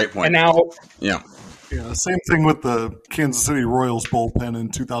point. And now, Yeah, same thing with the Kansas City Royals bullpen in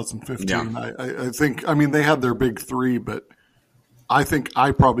 2015. Yeah. I think, they had their big three, but I think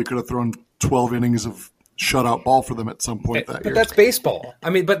I probably could have thrown 12 innings of shutout ball for them at some point that year. But that's baseball.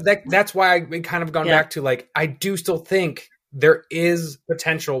 But that's why we kind of gone back to like, I do still think there is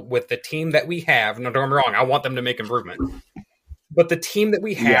potential with the team that we have. No, don't get me wrong. I want them to make improvement. But the team that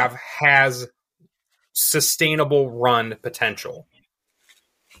we have has sustainable run potential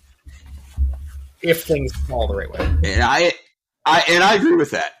if things fall the right way. And I agree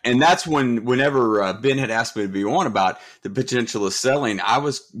with that. And that's whenever Ben had asked me to be on about the potential of selling, I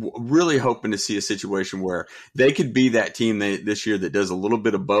was really hoping to see a situation where they could be that team this year that does a little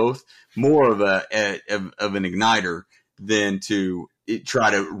bit of both, more of an igniter than to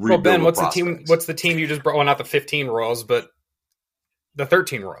try to rebuild. Well, Ben, what's the team you just brought? Well, not the 15 Royals, but the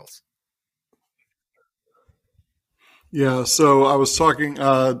 13 Royals. Yeah, so I was talking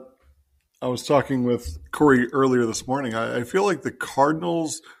with Corey earlier this morning. I feel like the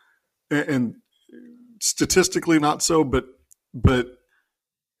Cardinals, and statistically not so, but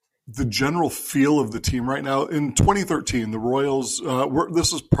the general feel of the team right now. In 2013, the Royals,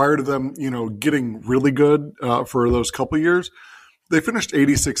 this was prior to them, getting really good for those couple of years. They finished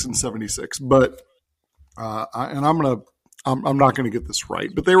 86 and 76, but I'm not going to get this right,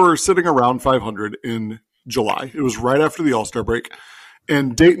 but they were sitting around 500 in July. It was right after the All-Star break.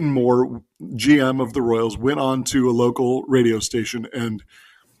 And Dayton Moore, GM of the Royals, went on to a local radio station and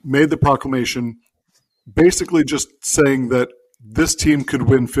made the proclamation basically just saying that this team could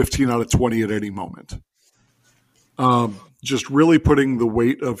win 15 out of 20 at any moment. Just really putting the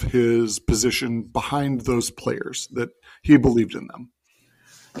weight of his position behind those players, that he believed in them.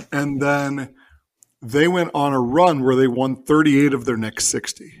 And then they went on a run where they won 38 of their next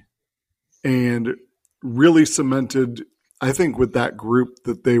 60 and really cemented, I think, with that group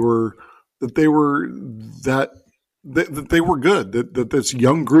that they were good, that this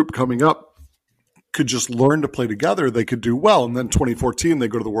young group coming up could just learn to play together. They could do well. And then 2014, they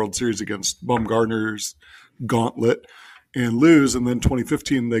go to the World Series against Bumgarner's gauntlet and lose. And then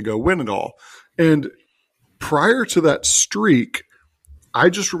 2015, they go win it all. And prior to that streak, I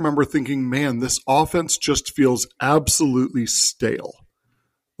just remember thinking, man, this offense just feels absolutely stale.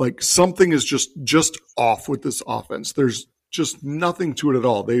 Like something is just off with this offense. There's just nothing to it at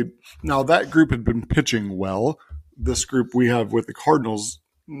all. Now that group had been pitching well. This group we have with the Cardinals,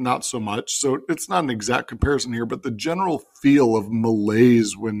 not so much. So it's not an exact comparison here, but the general feel of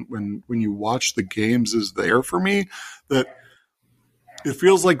malaise when you watch the games is there for me. That it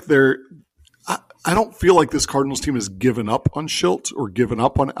feels like I don't feel like this Cardinals team has given up on Schilt or given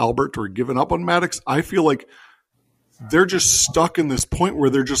up on Albert or given up on Maddox. I feel like they're just stuck in this point where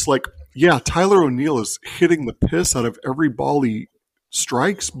they're just like, yeah, Tyler O'Neill is hitting the piss out of every ball he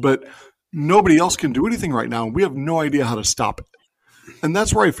strikes, but nobody else can do anything right now. We have no idea how to stop it. And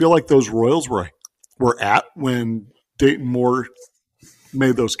that's where I feel like those Royals were at when Dayton Moore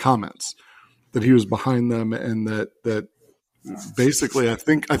made those comments, that he was behind them, and that basically I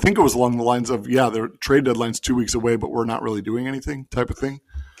think it was along the lines of, yeah, the trade deadline's 2 weeks away, but we're not really doing anything type of thing.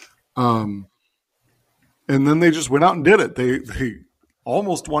 And then they just went out and did it. They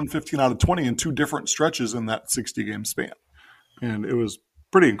almost won 15 out of 20 in 2 different stretches in that 60-game span. And it was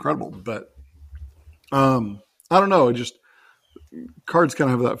pretty incredible. But I don't know. Cards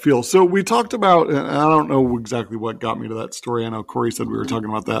kind of have that feel. So we talked about, and I don't know exactly what got me to that story. I know Corey said we were talking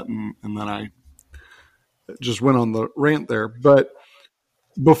about that, and then I just went on the rant there. But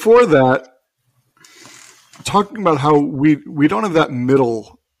before that, talking about how we don't have that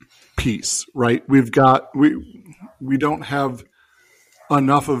middle piece, right? We don't have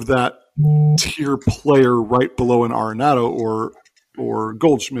enough of that tier player right below an Arenado or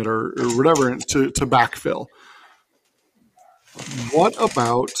Goldschmidt or whatever to backfill. What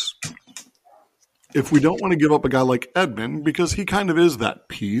about if we don't want to give up a guy like Edman, because he kind of is that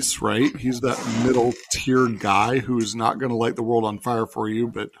piece, right? He's that middle tier guy who's not going to light the world on fire for you,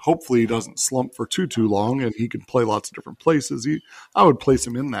 but hopefully he doesn't slump for too long and he can play lots of different places. I would place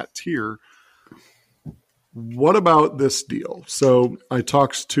him in that tier. What about this deal? So I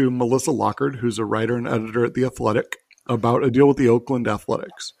talked to Melissa Lockard, who's a writer and editor at The Athletic, about a deal with the Oakland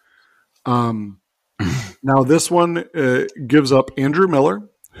Athletics. Now this one gives up Andrew Miller,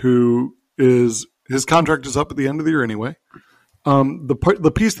 who his contract is up at the end of the year anyway.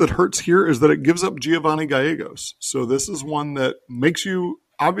 The piece that hurts here is that it gives up Giovanni Gallegos. So this is one that makes you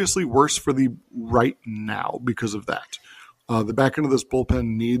obviously worse for the right now because of that. The back end of this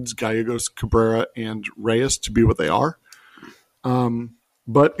bullpen needs Gallegos, Cabrera, and Reyes to be what they are.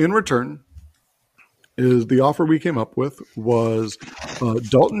 But in return, is the offer we came up with was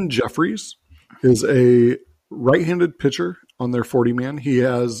Dalton Jeffries is a right-handed pitcher on their 40-man. He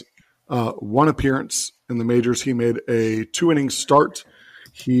has one appearance in the majors. He made a 2-inning start.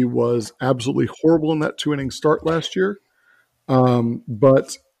 He was absolutely horrible in that 2-inning start last year.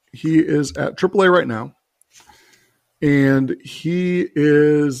 But he is at AAA right now. And he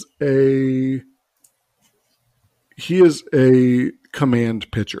is a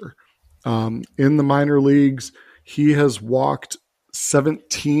command pitcher. In the minor leagues, he has walked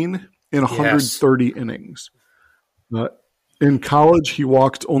 17 in 130 innings. In college, he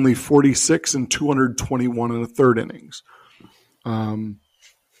walked only 46 in 221 and a third innings.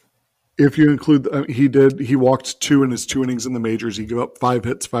 If you include, he walked 2 in his 2 innings in the majors. He gave up 5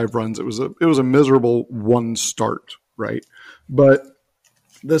 hits, 5 runs. It was a miserable one start, right? But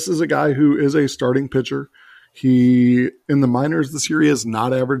this is a guy who is a starting pitcher. He, in the minors this year, he has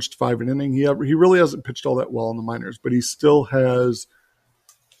not averaged 5 an inning. He really hasn't pitched all that well in the minors, but he still has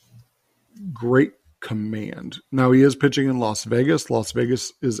great command. Now he is pitching in Las Vegas. Las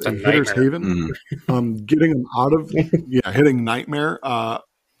Vegas is a hitter's haven. Getting him out of hitting nightmare. I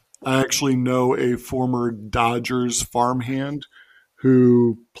actually know a former Dodgers farmhand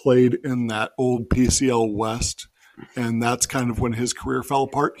who played in that old PCL West, and that's kind of when his career fell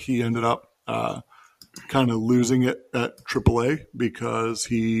apart. He ended up kind of losing it at AAA because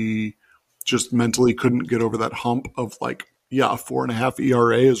he just mentally couldn't get over that hump of a 4.5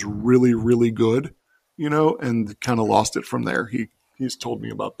 ERA is really, really good, and kind of lost it from there. He's told me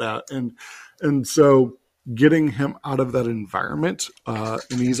about that. And so getting him out of that environment, and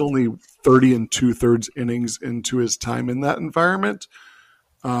he's only 30 2/3 innings into his time in that environment,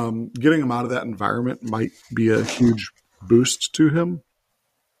 getting him out of that environment might be a huge boost to him.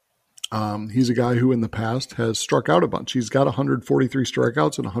 He's a guy who in the past has struck out a bunch. He's got 143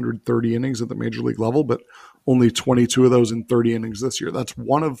 strikeouts in 130 innings at the major league level, but only 22 of those in 30 innings this year. That's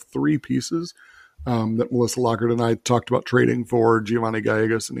one of 3 pieces that Melissa Lockard and I talked about trading for Giovanni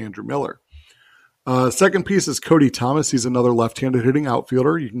Gallegos and Andrew Miller. Second piece is Cody Thomas. He's another left-handed hitting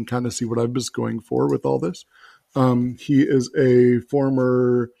outfielder. You can kind of see what I was going for with all this. He is a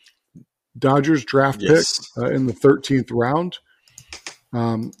former Dodgers draft pick in the 13th round.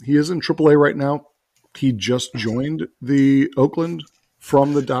 He is in AAA right now. He just joined the Oakland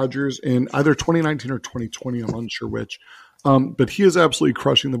from the Dodgers in either 2019 or 2020. I'm unsure which. But he is absolutely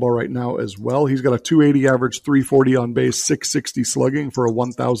crushing the ball right now as well. He's got a 280 average, 340 on base, 660 slugging for a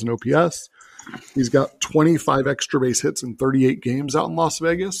 1,000 OPS. He's got 25 extra base hits in 38 games out in Las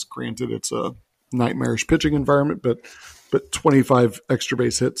Vegas. Granted, it's a nightmarish pitching environment, but 25 extra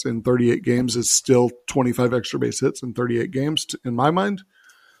base hits in 38 games is still 25 extra base hits in 38 games in my mind.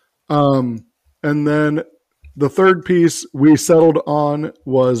 And then The third piece we settled on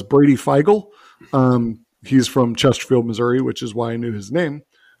was Brady Feigl. He's from Chesterfield, Missouri, which is why I knew his name.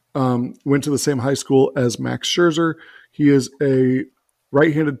 Went to the same high school as Max Scherzer. He is a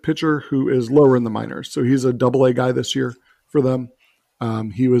right-handed pitcher who is lower in the minors. So he's a double-A guy this year for them.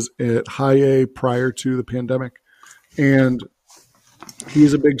 He was at high A prior to the pandemic. And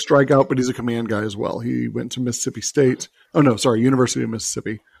he's a big strikeout, but he's a command guy as well. He went to Mississippi State. University of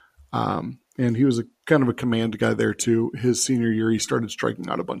Mississippi. And he was a kind of a command guy there too. His senior year, he started striking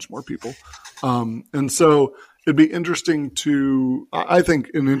out a bunch more people. And so it'd be interesting I think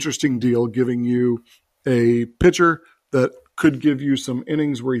an interesting deal giving you a pitcher that could give you some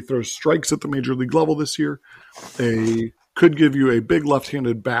innings where he throws strikes at the major league level this year. Could give you a big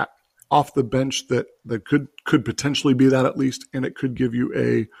left-handed bat off the bench that could potentially be that at least. And it could give you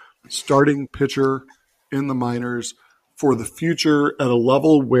a starting pitcher in the minors for the future at a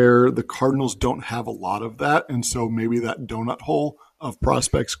level where the Cardinals don't have a lot of that. And so maybe that donut hole of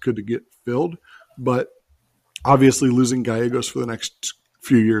prospects could get filled. But obviously losing Gallegos for the next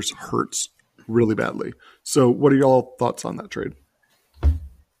few years hurts really badly. So what are y'all thoughts on that trade?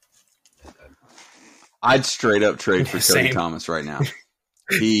 I'd straight up trade for Cody Thomas right now.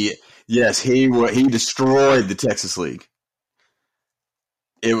 He destroyed the Texas League.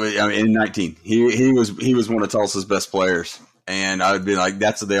 It was, in 19. He was one of Tulsa's best players, and I would be like,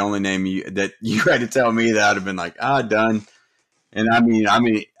 that's the only name that you had to tell me that I'd have been like, done. And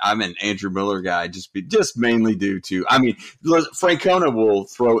I'm an Andrew Miller guy, just mainly due to, Francona will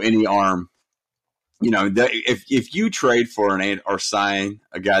throw any arm. If you trade for or sign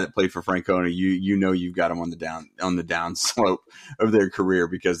a guy that played for Francona, you've got them on the down slope of their career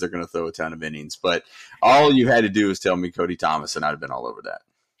because they're going to throw a ton of innings. But all you had to do is tell me Cody Thomas, and I'd have been all over that.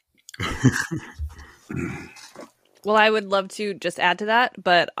 Well, I would love to just add to that,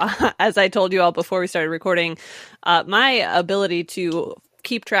 but as I told you all before we started recording, my ability to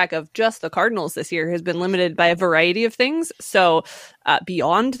keep track of just the Cardinals this year has been limited by a variety of things. So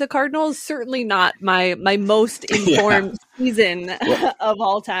beyond the Cardinals, certainly not my most informed season of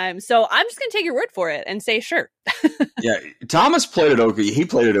all time. So I'm just going to take your word for it and say, sure. Yeah. Thomas played at OU. He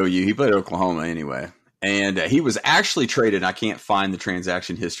played at OU. He played at Oklahoma anyway. And he was actually traded. I can't find the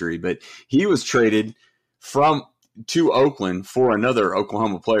transaction history, but he was traded to Oakland for another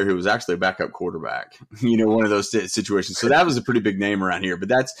Oklahoma player who was actually a backup quarterback, one of those situations. So that was a pretty big name around here,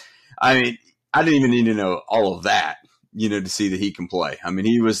 but I didn't even need to know all of that, to see that he can play.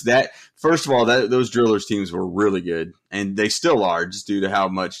 He was that, first of all, those Drillers teams were really good, and they still are just due to how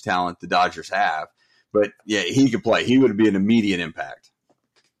much talent the Dodgers have. But yeah, he could play. He would be an immediate impact.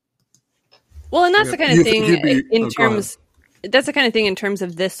 Well, and that's the kind of thing that's the kind of thing in terms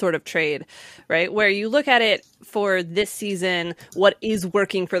of this sort of trade, right? Where you look at it for this season, what is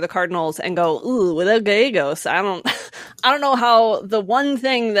working for the Cardinals, and go, ooh, without Gallegos, I don't know how the one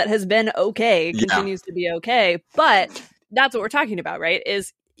thing that has been okay continues to be okay. But that's what we're talking about, right?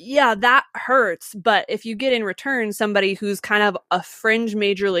 Yeah, that hurts. But if you get in return somebody who's kind of a fringe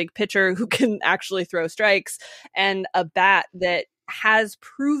major league pitcher who can actually throw strikes and a bat that has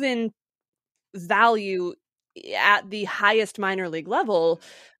proven value at the highest minor league level,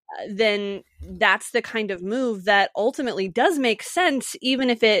 then that's the kind of move that ultimately does make sense, even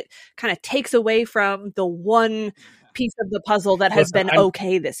if it kind of takes away from the one piece of the puzzle that has been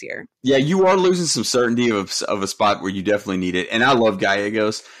okay this year. Yeah, you are losing some certainty of a spot where you definitely need it. And I love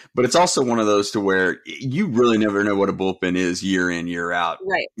Gallegos, but it's also one of those to where you really never know what a bullpen is year in, year out.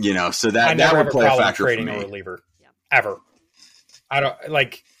 Right. So that would play a factor for me. A reliever, ever.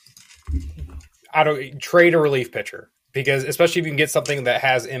 I don't trade a relief pitcher, because especially if you can get something that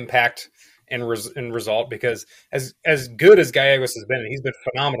has impact and result, because as good as Gallegos has been, and he's been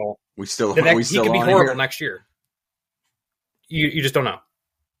phenomenal. He could be horrible next year. You just don't know.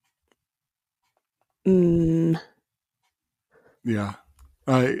 Yeah.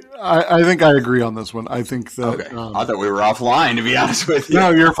 I think I agree on this one. I think that okay. I thought we were offline, to be honest with you.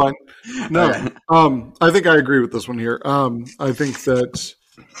 No, you're fine. No. Okay. I think I agree with this one here. I think that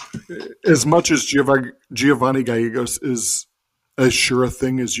as much as Giovanni Gallegos is as sure a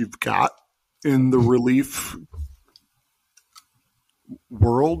thing as you've got in the relief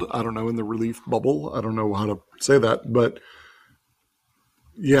world, I don't know, in the relief bubble, I don't know how to say that, but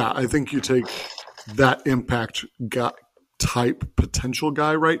yeah, I think you take that impact type potential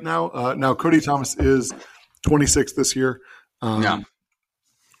guy right now. Now, Cody Thomas is 26 this year.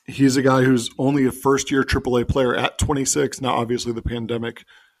 He's a guy who's only a first-year AAA player at 26. Now, obviously, the pandemic,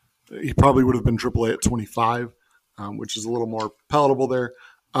 he probably would have been AAA at 25, which is a little more palatable there.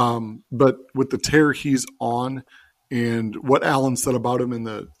 But with the tear he's on and what Alan said about him in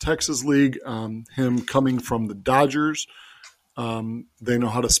the Texas League, him coming from the Dodgers. They know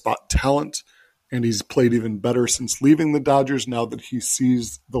how to spot talent, and he's played even better since leaving the Dodgers now that he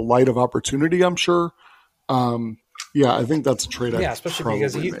sees the light of opportunity, I'm sure. Yeah, I think that's a trade. Yeah, especially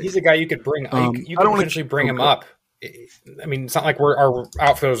because he's a guy you could bring. You could potentially bring him up. I mean, it's not like our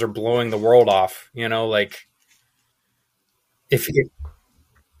outfielders are blowing the world off. Like if he,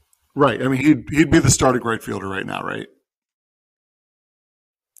 right. I mean, he'd be the starting right fielder right now, right?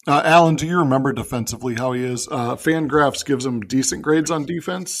 Alan, do you remember defensively how he is? Fangraphs gives him decent grades on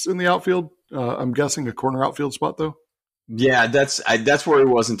defense in the outfield. I'm guessing a corner outfield spot, though. Yeah, that's where he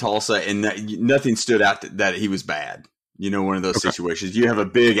was in Tulsa, and nothing stood out that he was bad. One of those situations. You have a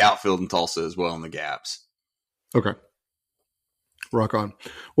big outfield in Tulsa as well in the gaps. Okay. Rock on.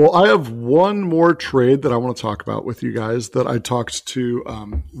 Well, I have one more trade that I want to talk about with you guys that I talked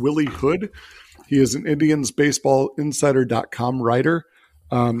to Willie Hood. He is an IndiansBaseballInsider.com writer.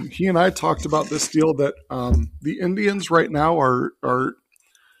 He and I talked about this deal that the Indians right now are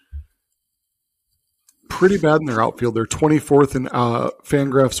pretty bad in their outfield. They're 24th in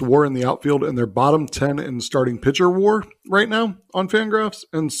Fangraphs WAR in the outfield, and they're bottom 10 in starting pitcher WAR right now on Fangraphs.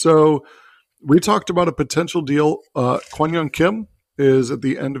 And so we talked about a potential deal. Kwon Young Kim is at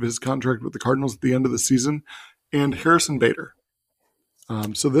the end of his contract with the Cardinals at the end of the season, and Harrison Bader.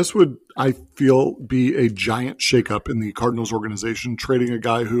 So this would, I feel, be a giant shakeup in the Cardinals organization, trading a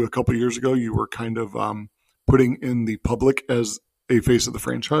guy who a couple years ago you were kind of putting in the public as a face of the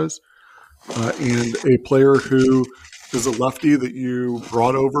franchise. And a player who is a lefty that you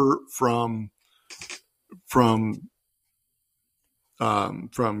brought over from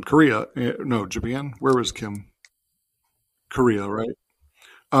Korea. No, Japan. Where was Kim? Korea, right?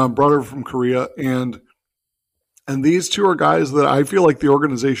 Brought over from Korea, and these two are guys that I feel like the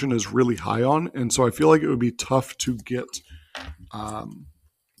organization is really high on, and so I feel like it would be tough to get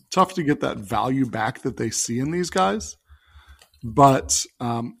that value back that they see in these guys. But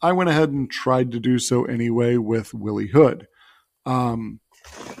I went ahead and tried to do so anyway with Willie Hood.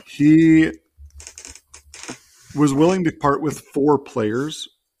 He was willing to part with 4 players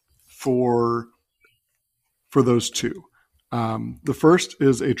for those two. The first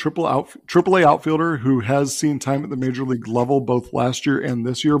is a AAA outfielder who has seen time at the major league level both last year and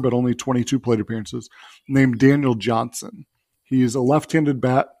this year, but only 22 plate appearances, named Daniel Johnson. He's a left-handed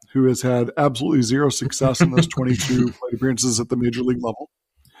bat who has had absolutely zero success in those 22 plate appearances at the major league level.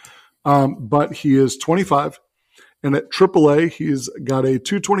 But he is 25, and at AAA, he's got a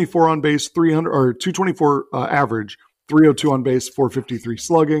 224 on base, 224 average, 302 on base, 453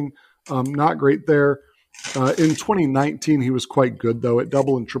 slugging. Not great there. In 2019, he was quite good, though. At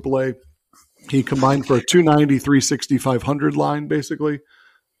double and AAA, he combined for a 290, 360, 500 line, basically.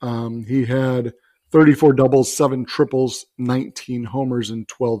 He had 34 doubles, 7 triples, 19 homers, and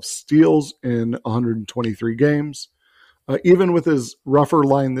 12 steals in 123 games. Even with his rougher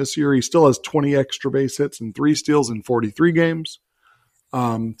line this year, he still has 20 extra base hits and 3 steals in 43 games.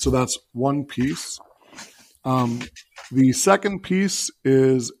 So that's one piece. The second piece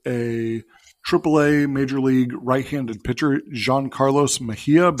is a AAA Major League right-handed pitcher, Giancarlos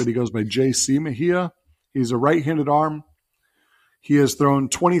Mejia, but he goes by JC Mejia. He's a right-handed arm. He has thrown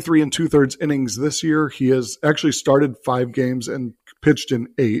 23 2/3 innings this year. He has actually started 5 games and pitched in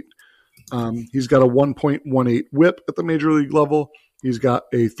 8. He's got a 1.18 whip at the major league level. He's got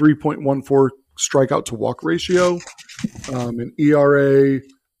a 3.14 strikeout to walk ratio, an ERA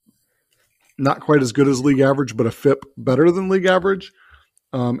not quite as good as league average, but a FIP better than league average.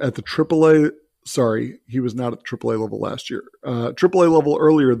 At the AAA, he was not at the AAA level last year. AAA level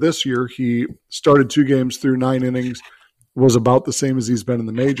earlier this year, he started 2 games through 9 innings, was about the same as he's been in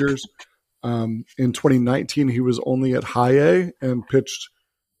the majors. In 2019, he was only at high A and pitched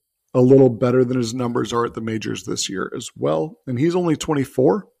a little better than his numbers are at the majors this year as well. And he's only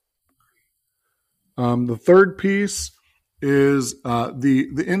 24. The third piece is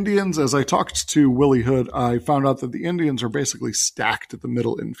the Indians. As I talked to Willie Hood, I found out that the Indians are basically stacked at the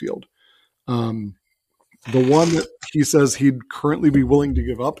middle infield. The one that he says he'd currently be willing to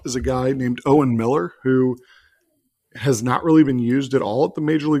give up is a guy named Owen Miller, who has not really been used at all at the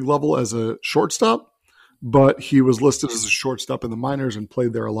major league level as a shortstop, but he was listed as a shortstop in the minors and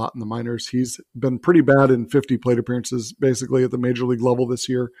played there a lot in the minors. He's been pretty bad in 50 plate appearances basically at the major league level this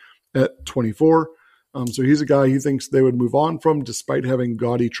year at 24. So he's a guy he thinks they would move on from despite having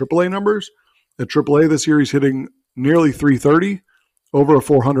gaudy AAA numbers. At AAA this year, he's hitting nearly 330, over a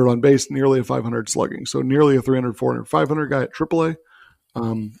 400 on base, nearly a 500 slugging. So nearly a 300, 400, 500 guy at AAA.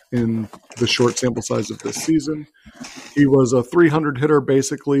 in the short sample size of this season. He was a 300 hitter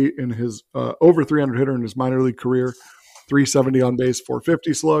basically in his over 300 hitter in his minor league career, 370 on base,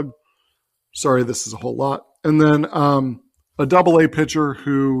 450 slug. Sorry, this is a whole lot. And then a double-A pitcher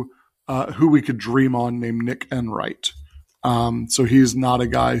who we could dream on named Nick Enright. So he's not a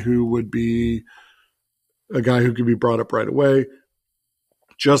guy who would be a guy who could be brought up right away.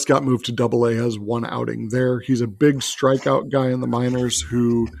 Just got moved to Double-A, has one outing there. He's a big strikeout guy in the minors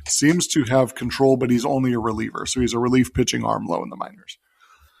who seems to have control, but he's only a reliever. So he's a relief pitching arm low in the minors.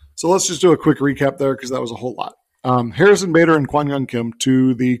 So let's just do a quick recap there because that was a whole lot. Harrison Bader and Kwon Young Kim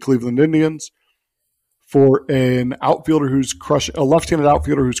to the Cleveland Indians for an outfielder who's a left-handed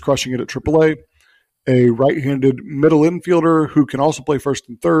outfielder who's crushing it at AAA, a right-handed middle infielder who can also play first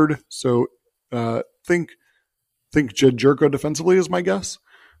and third. So think Jed Jerko defensively is my guess,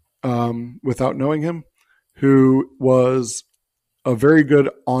 without knowing him, who was a very good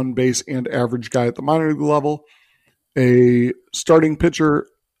on-base and average guy at the minor league level, a starting pitcher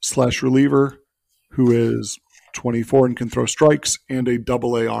 / reliever who is 24 and can throw strikes, and a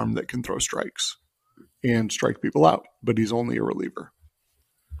Double-A arm that can throw strikes and strike people out, but he's only a reliever.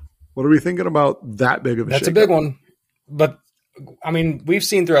 What are we thinking about that big of a That's a big one. But, I mean, we've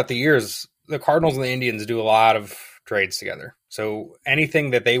seen throughout the years, the Cardinals and the Indians do a lot of trades together. So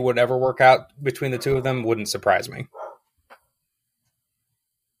anything that they would ever work out between the two of them wouldn't surprise me.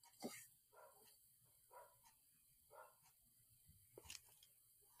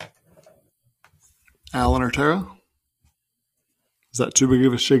 Alan or Tara? Is that too big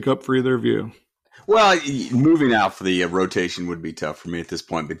of a shakeup for either of you? Well, moving out for the rotation would be tough for me at this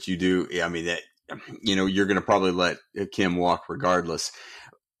point, but you do. I mean, that you're going to probably let Kim walk regardless.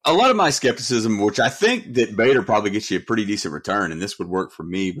 A lot of my skepticism, which I think that Bader probably gets you a pretty decent return, and this would work for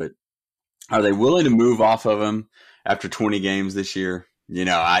me, but are they willing to move off of him after 20 games this year?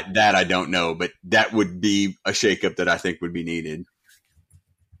 I don't know, but that would be a shakeup that I think would be needed.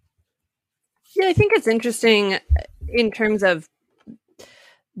 Yeah, I think it's interesting in terms of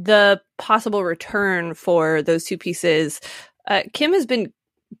the possible return for those two pieces. Kim has been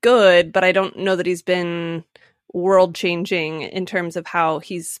good, but I don't know that he's been world-changing in terms of how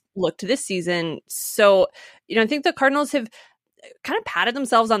he's looked this season. So, I think the Cardinals have kind of patted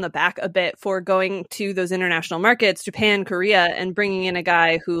themselves on the back a bit for going to those international markets, Japan, Korea, and bringing in a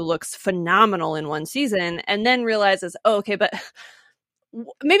guy who looks phenomenal in one season and then realizes, but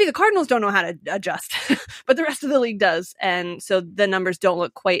maybe the Cardinals don't know how to adjust, but the rest of the league does. And so the numbers don't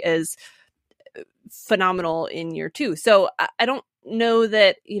look quite as phenomenal in year two. So I don't know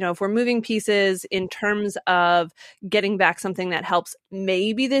that, if we're moving pieces in terms of getting back something that helps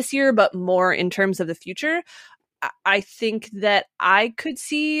maybe this year, but more in terms of the future, I think that I could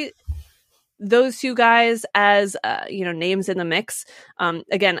see those two guys as, names in the mix.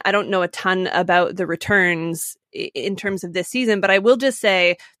 Again, I don't know a ton about the returns in terms of this season, but I will just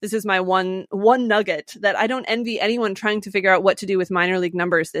say this is my one nugget that I don't envy anyone trying to figure out what to do with minor league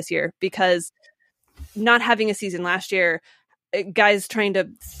numbers this year, because not having a season last year, guys trying to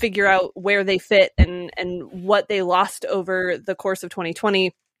figure out where they fit and what they lost over the course of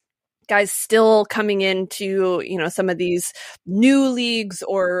 2020, guys still coming into, some of these new leagues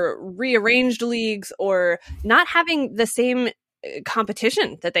or rearranged leagues or not having the same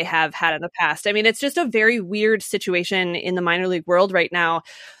competition that they have had in the past. I mean, it's just a very weird situation in the minor league world right now,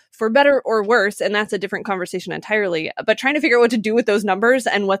 for better or worse, and that's a different conversation entirely. But trying to figure out what to do with those numbers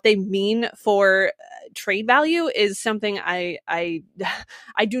and what they mean for trade value is something I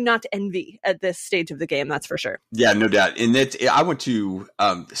do not envy at this stage of the game. That's for sure. Yeah, no doubt. And I went to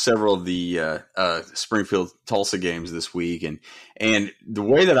several of the Springfield Tulsa games this week, and the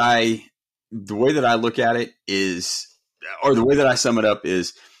way that I look at it is, or the way that I sum it up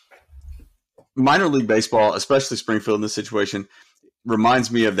is, minor league baseball, especially Springfield in this situation, reminds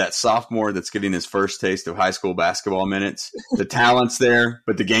me of that sophomore that's getting his first taste of high school basketball minutes. The talent's there,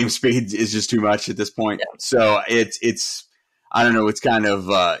 but the game speed is just too much at this point. Yeah. So it's I don't know. It's kind of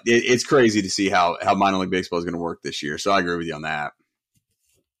it's crazy to see how minor league baseball is going to work this year. So I agree with you on that.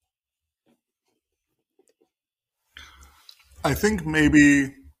 I think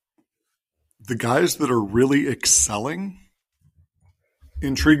maybe the guys that are really excelling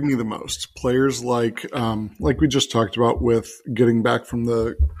intrigue me the most. Players like we just talked about with getting back from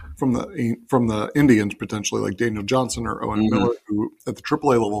the Indians potentially, like Daniel Johnson or Owen Miller, who at the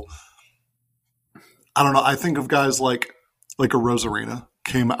AAA level. I don't know. I think of guys like a Rosarina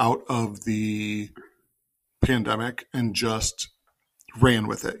came out of the pandemic and just ran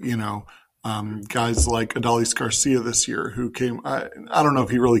with it. Guys like Adolis Garcia this year, who came. I don't know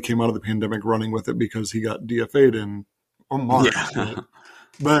if he really came out of the pandemic running with it because he got DFA'd in or March.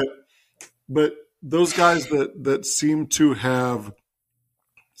 Yeah. But those guys that seem to have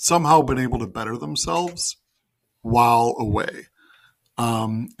somehow been able to better themselves while away.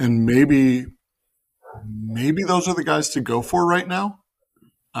 And maybe those are the guys to go for right now.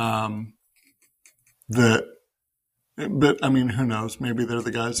 But I mean, who knows? Maybe they're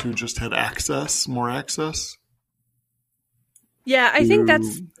the guys who just had more access. Yeah, I think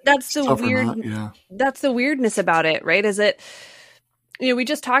that's the weird. Yeah. That's the weirdness about it, right? Is it, we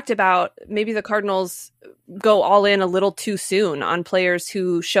just talked about maybe the Cardinals go all in a little too soon on players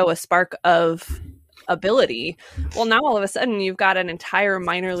who show a spark of ability. Well, now all of a sudden you've got an entire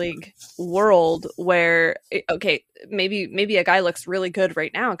minor league world where, okay, maybe a guy looks really good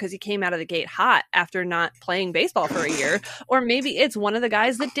right now because he came out of the gate hot after not playing baseball for a year, or maybe it's one of the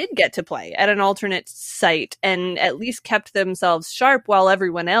guys that did get to play at an alternate site and at least kept themselves sharp while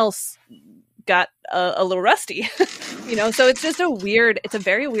everyone else got a little rusty. So it's just it's a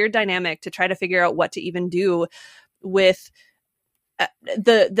very weird dynamic to try to figure out what to even do with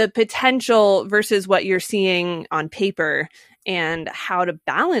the potential versus what you're seeing on paper, and how to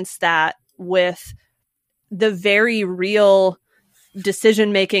balance that with the very real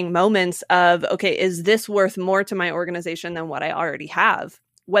decision-making moments of, okay, is this worth more to my organization than what I already have,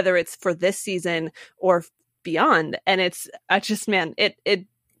 whether it's for this season or beyond. And it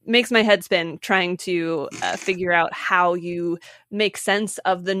makes my head spin trying to figure out how you make sense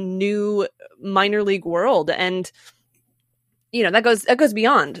of the new minor league world. And that goes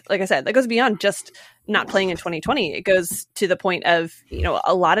beyond, like I said, that goes beyond just not playing in 2020. It goes to the point of,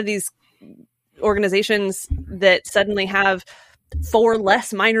 a lot of these organizations that suddenly have 4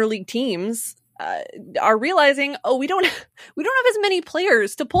 less minor league teams are realizing, we don't have as many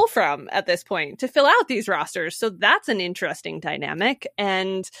players to pull from at this point to fill out these rosters. So that's an interesting dynamic.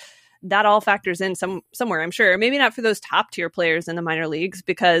 And that all factors in somewhere, I'm sure. Maybe not for those top tier players in the minor leagues,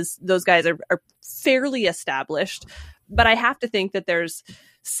 because those guys are fairly established. But I have to think that there's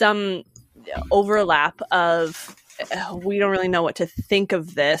some overlap of we don't really know what to think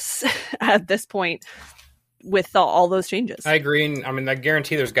of this at this point with all those changes. I agree. And I mean, I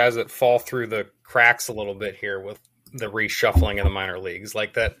guarantee there's guys that fall through the cracks a little bit here with the reshuffling in the minor leagues.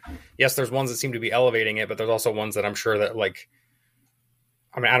 Like that, yes, there's ones that seem to be elevating it, but there's also ones that I'm sure that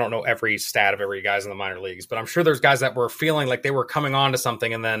I don't know every stat of every guys in the minor leagues, but I'm sure there's guys that were feeling like they were coming on to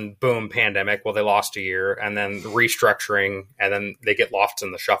something, and then boom, pandemic. Well, they lost a year, and then restructuring, and then they get lost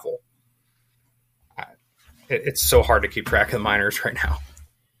in the shuffle. It's so hard to keep track of the minors right now.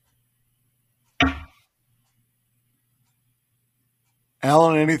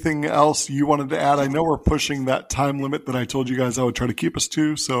 Alan, anything else you wanted to add? I know we're pushing that time limit that I told you guys I would try to keep us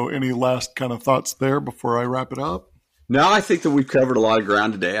to. So any last kind of thoughts there before I wrap it up? No, I think that we've covered a lot of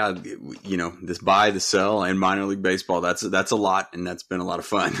ground today. This buy, the sell, and minor league baseball, that's a lot, and that's been a lot of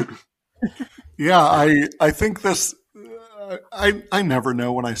fun. Yeah, I think this I never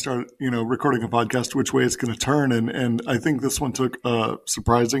know when I start, recording a podcast which way it's going to turn, and I think this one took a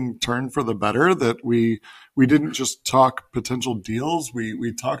surprising turn for the better, that we didn't just talk potential deals.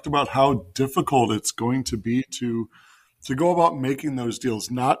 We talked about how difficult it's going to be to go about making those deals,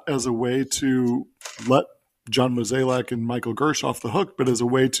 not as a way to let John Mozeliak and Michael Gersh off the hook, but as a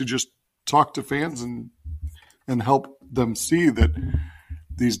way to just talk to fans and help them see that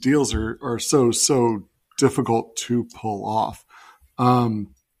these deals are so difficult to pull off,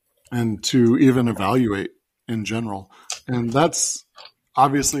 and to even evaluate in general. And that's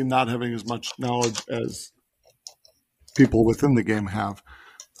obviously not having as much knowledge as people within the game have,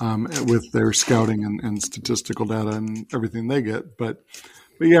 with their scouting and statistical data and everything they get. But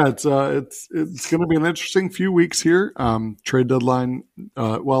yeah, it's going to be an interesting few weeks here. Trade deadline.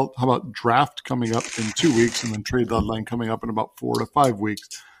 How about draft coming up in 2 weeks, and then trade deadline coming up in about 4 to 5 weeks.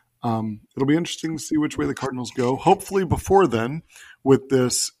 It'll be interesting to see which way the Cardinals go. Hopefully before then, with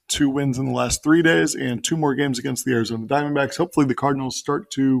this 2 wins in the last 3 days and 2 more games against the Arizona Diamondbacks, hopefully the Cardinals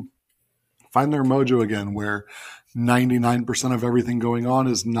start to find their mojo again, where 99% of everything going on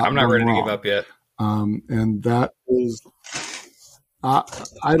is not. I'm not ready wrong. to give up yet. And that is.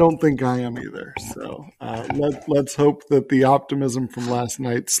 I don't think I am either. So let's hope that the optimism from last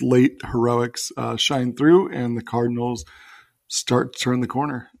night's late heroics shine through, and the Cardinals start to turn the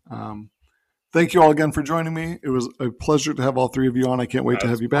corner. Thank you all again for joining me. It was a pleasure to have all 3 of you on. I can't wait to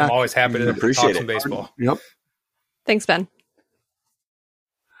have you back. I'm always happy to Appreciate talk some it. baseball. Yep. Thanks, Ben.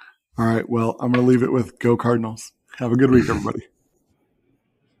 All right. Well, I'm going to leave it with Go Cardinals. Have a good week, everybody.